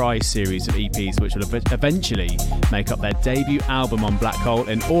in a tri-series of EPs which will eventually make up their debut album on Black Hole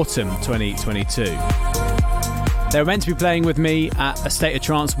in autumn 2022. They were meant to be playing with me at A State of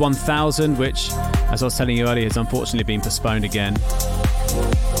Trance 1000, which, as I was telling you earlier, has unfortunately been postponed again.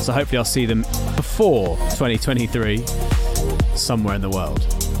 So hopefully I'll see them before 2023 somewhere in the world.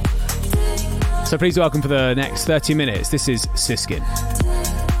 So please welcome for the next 30 minutes, this is Siskin.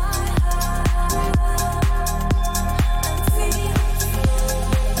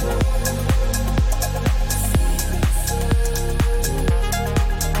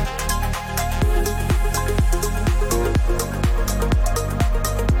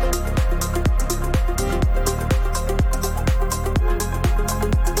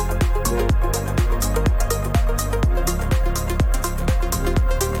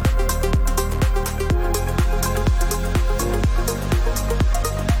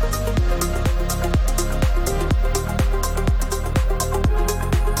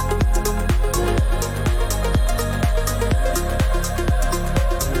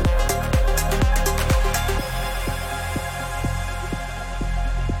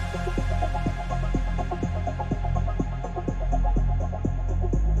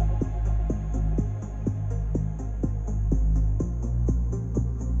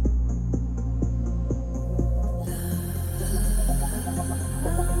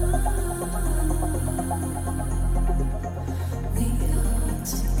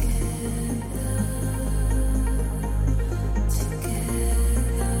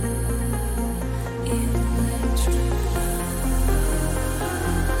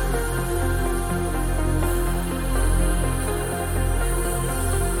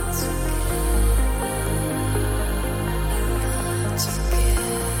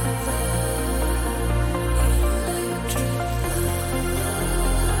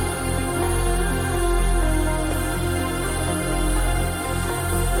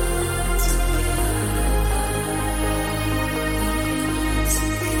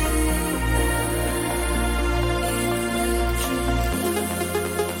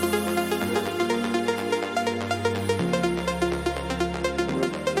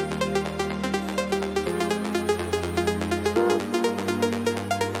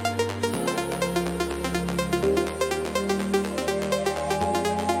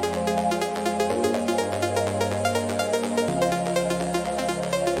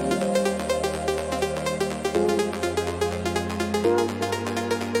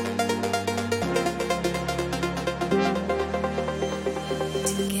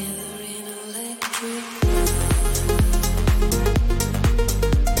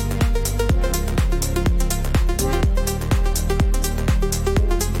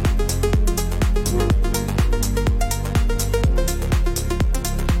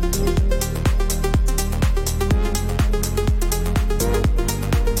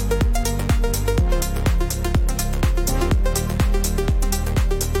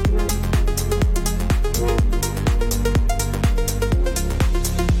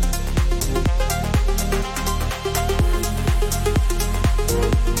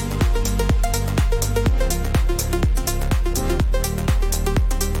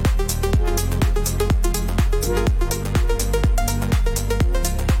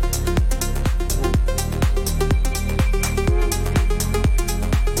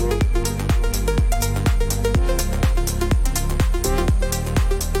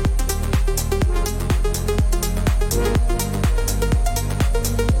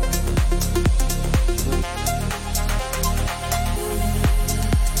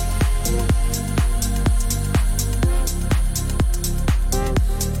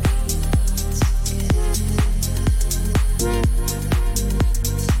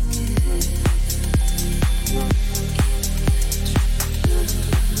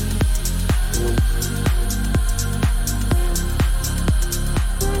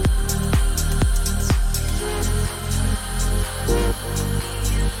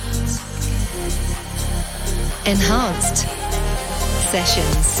 Enhanced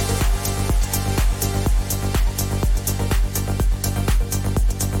Sessions.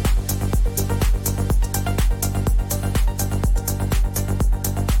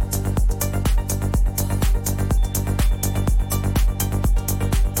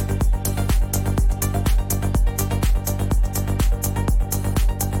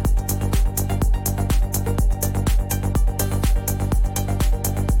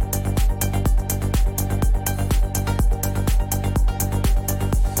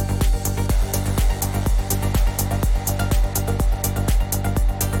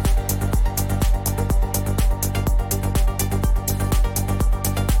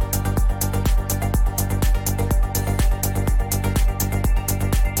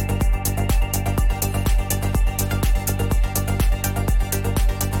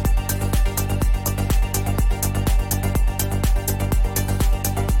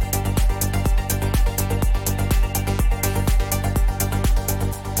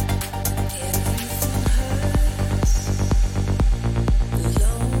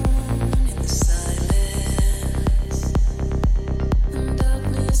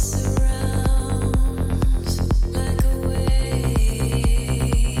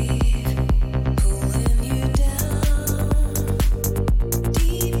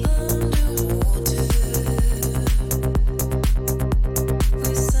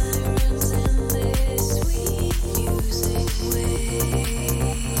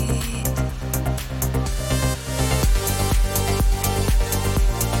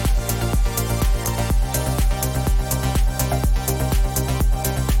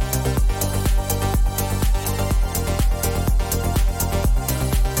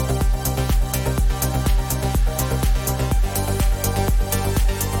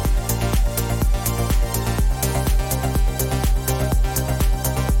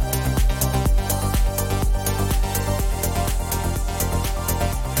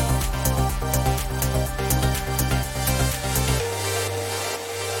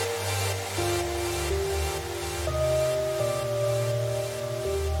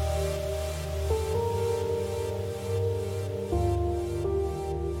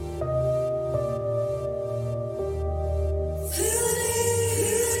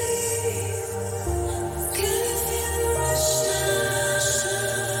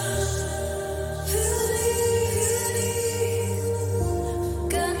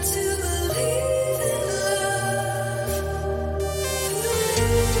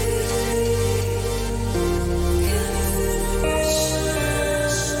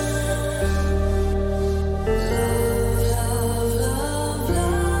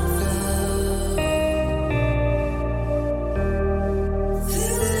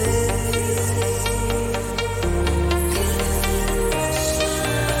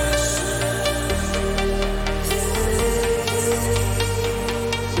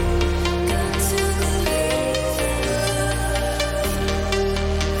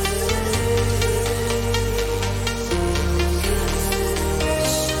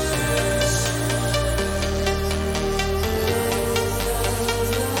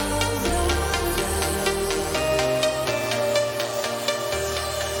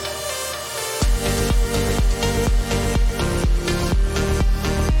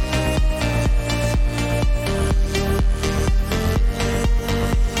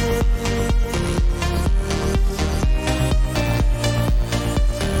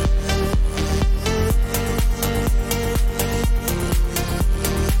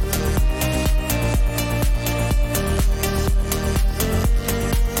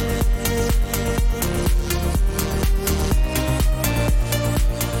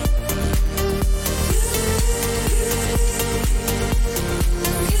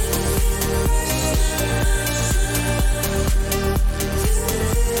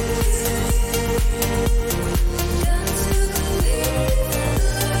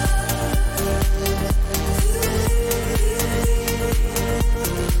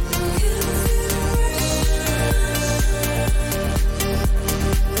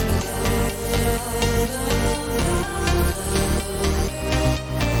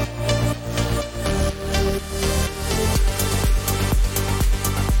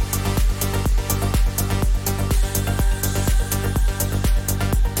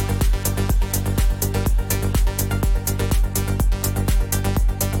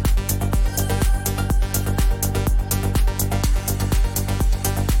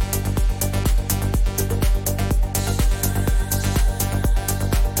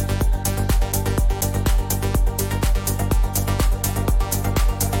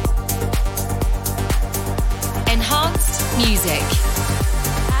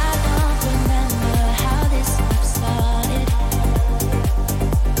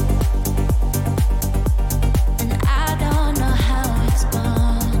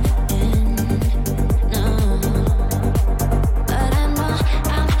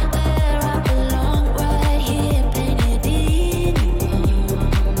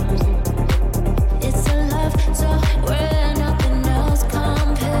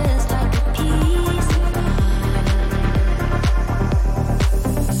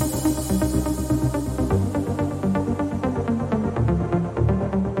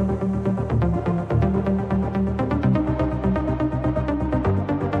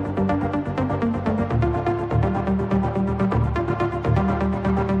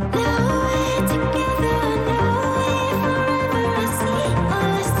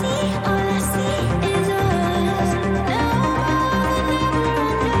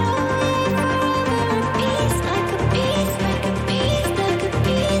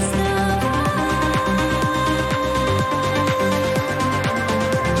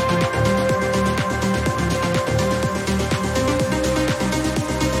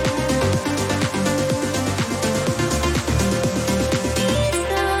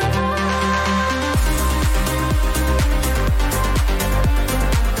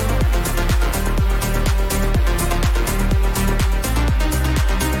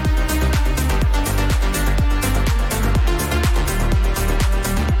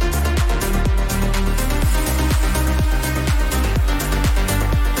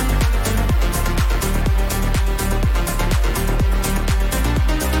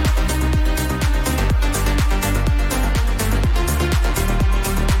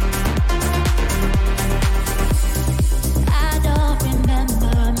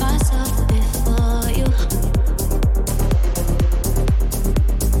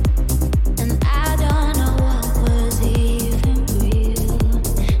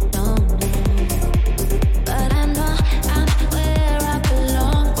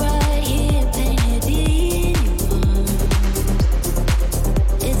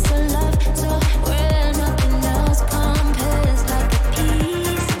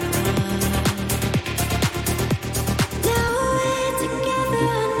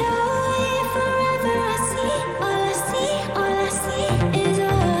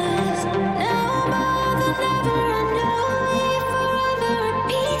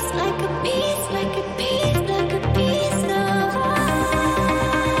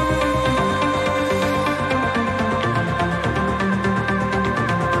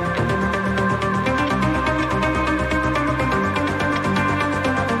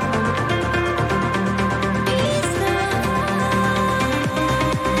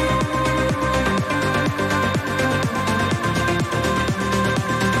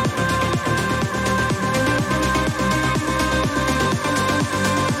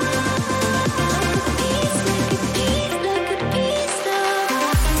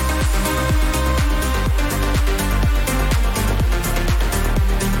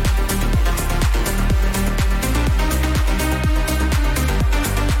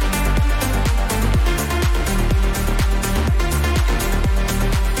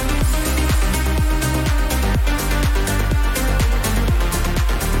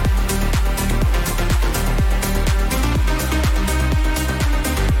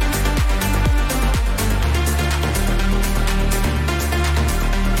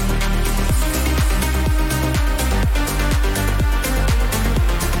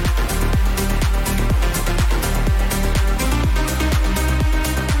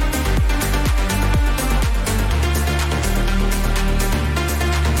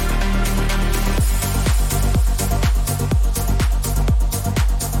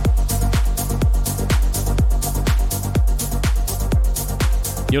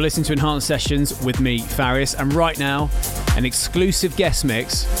 You're listening to Enhanced Sessions with me, Farius, and right now, an exclusive guest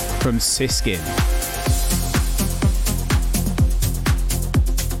mix from Siskin.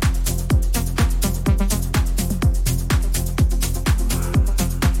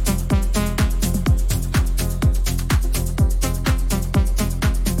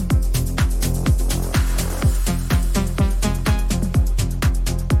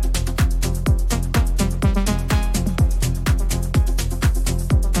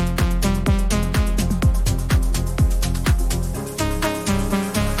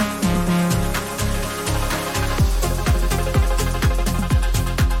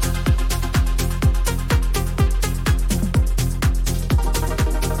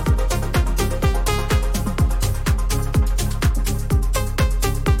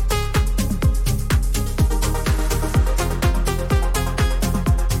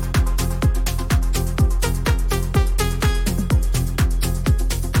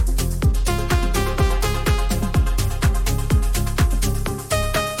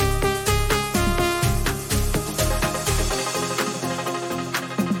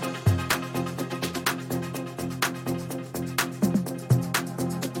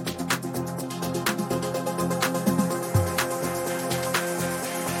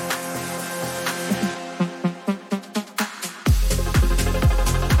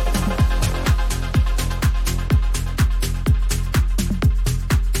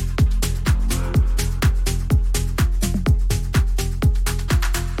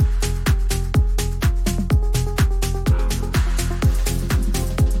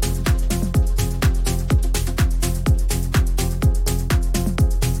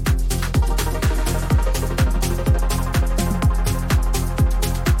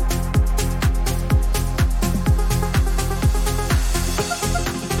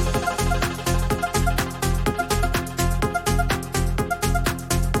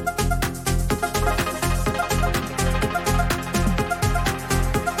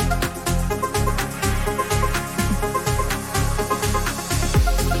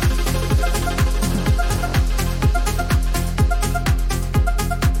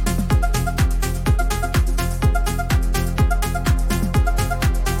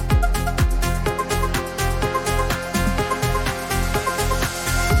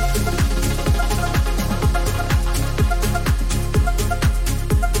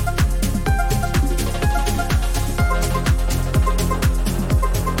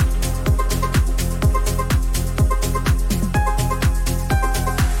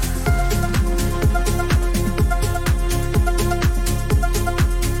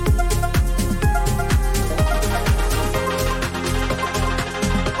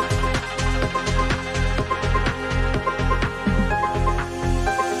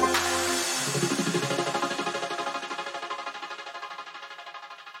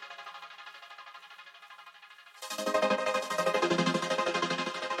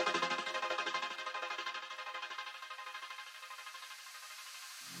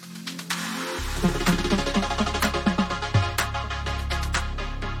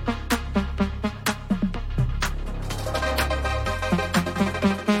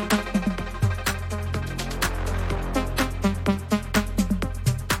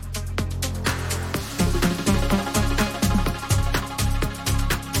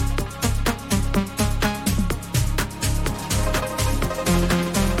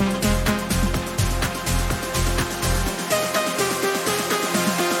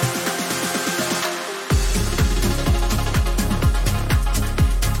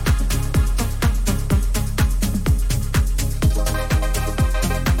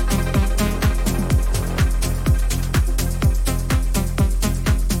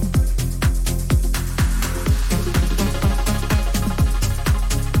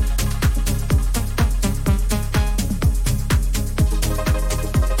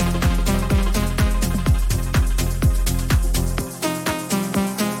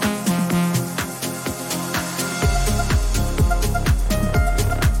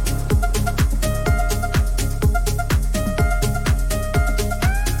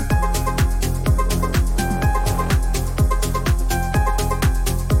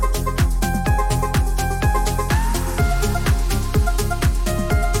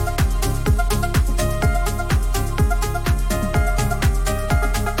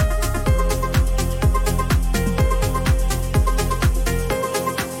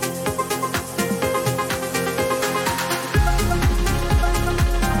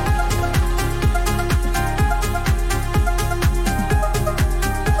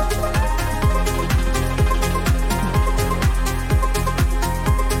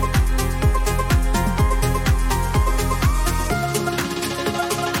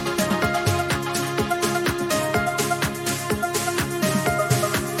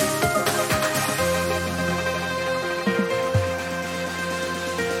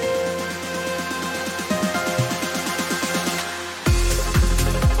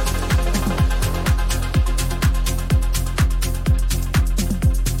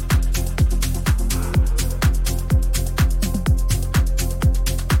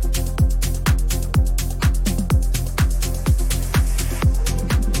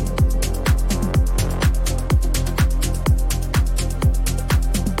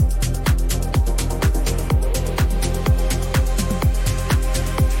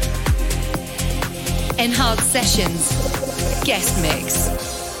 Enhanced Sessions guest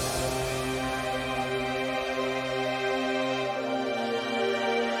mix.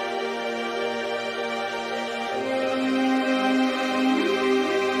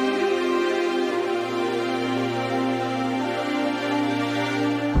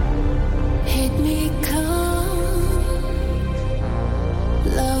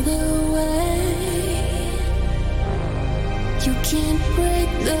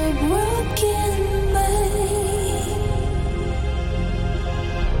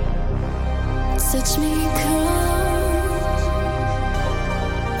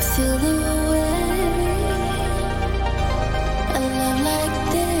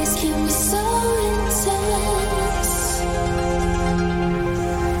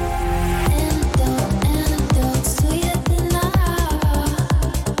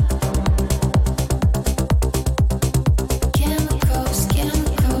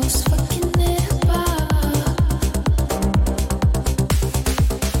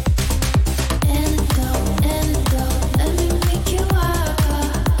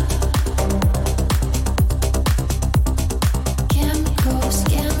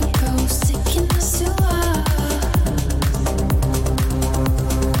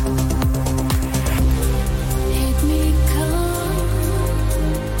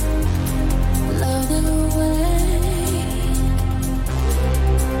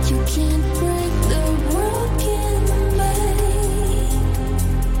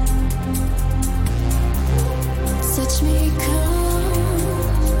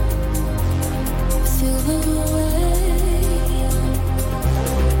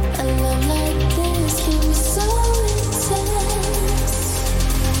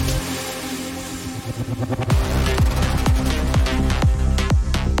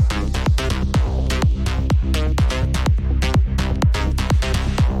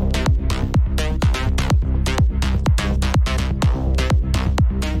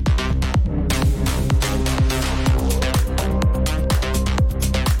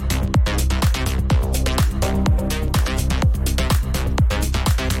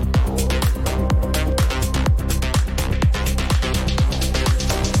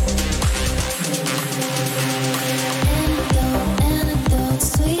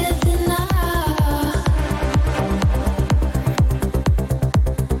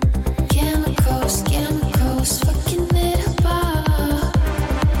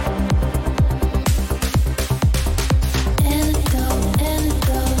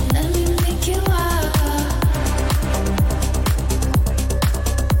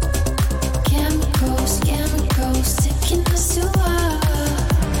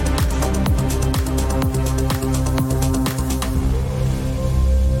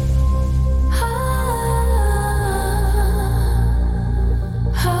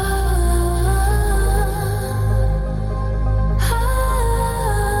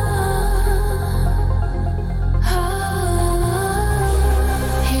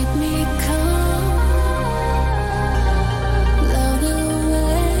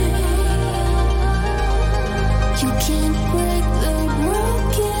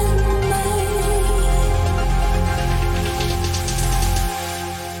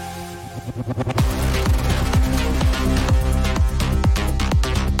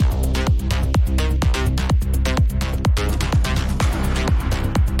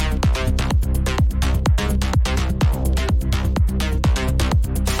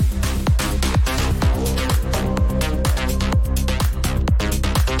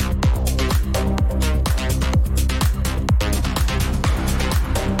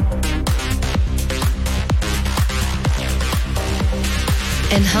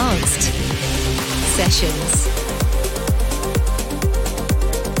 Enhanced Sessions.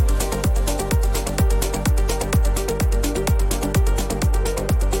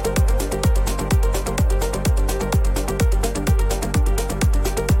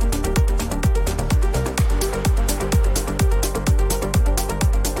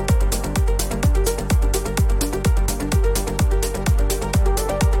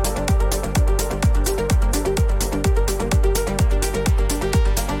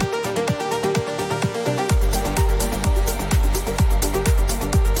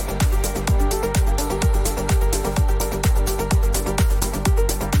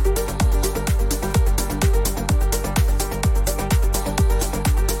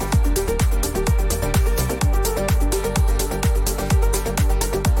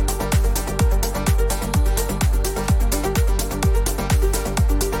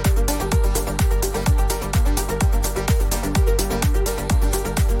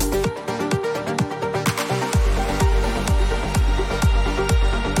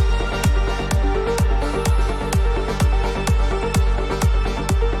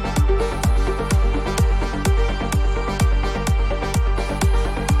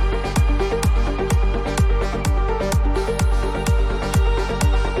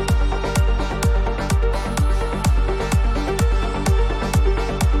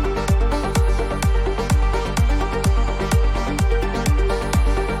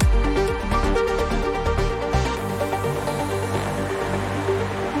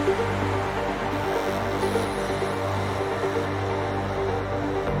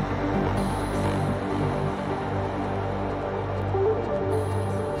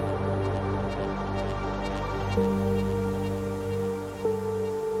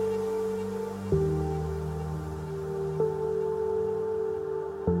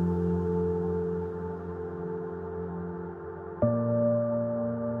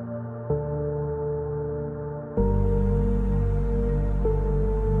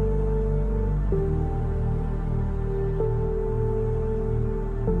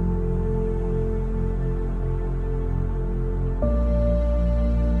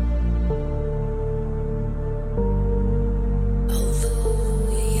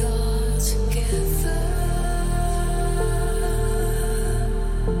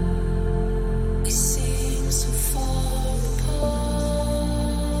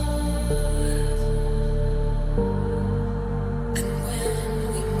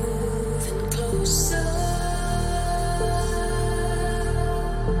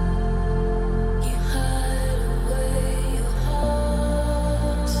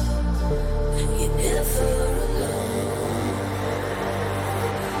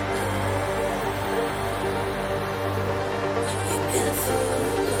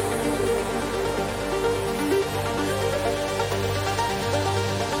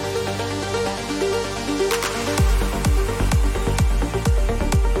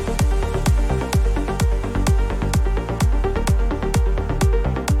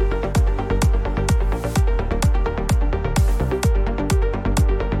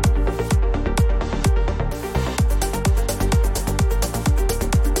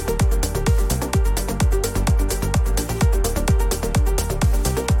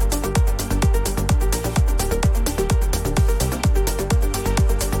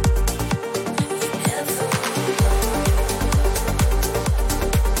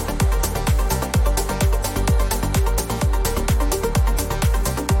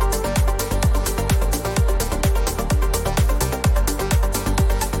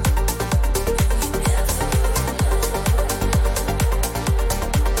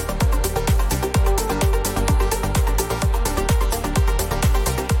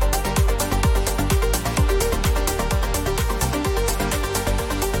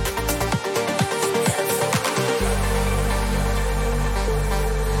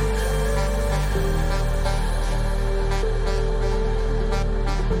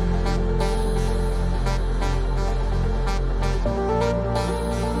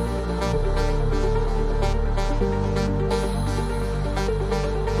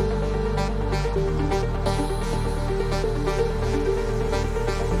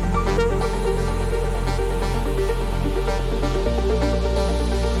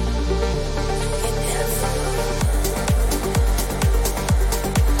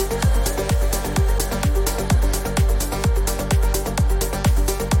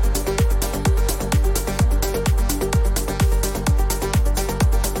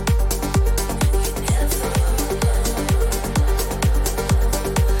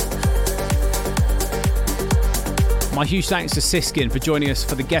 My huge thanks to Siskin for joining us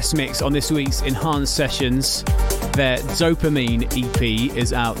for the guest mix on this week's Enhanced Sessions. Their Dopamine EP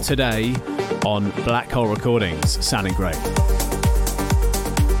is out today on Black Hole Recordings. Sounding great.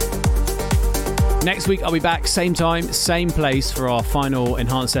 Next week I'll be back, same time, same place for our final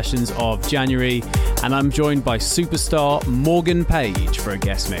Enhanced Sessions of January, and I'm joined by superstar Morgan Page for a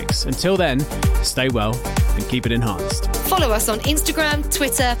guest mix. Until then, stay well and keep it enhanced. Follow us on Instagram,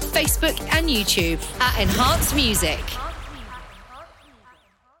 Twitter, Facebook and YouTube at Enhanced Music.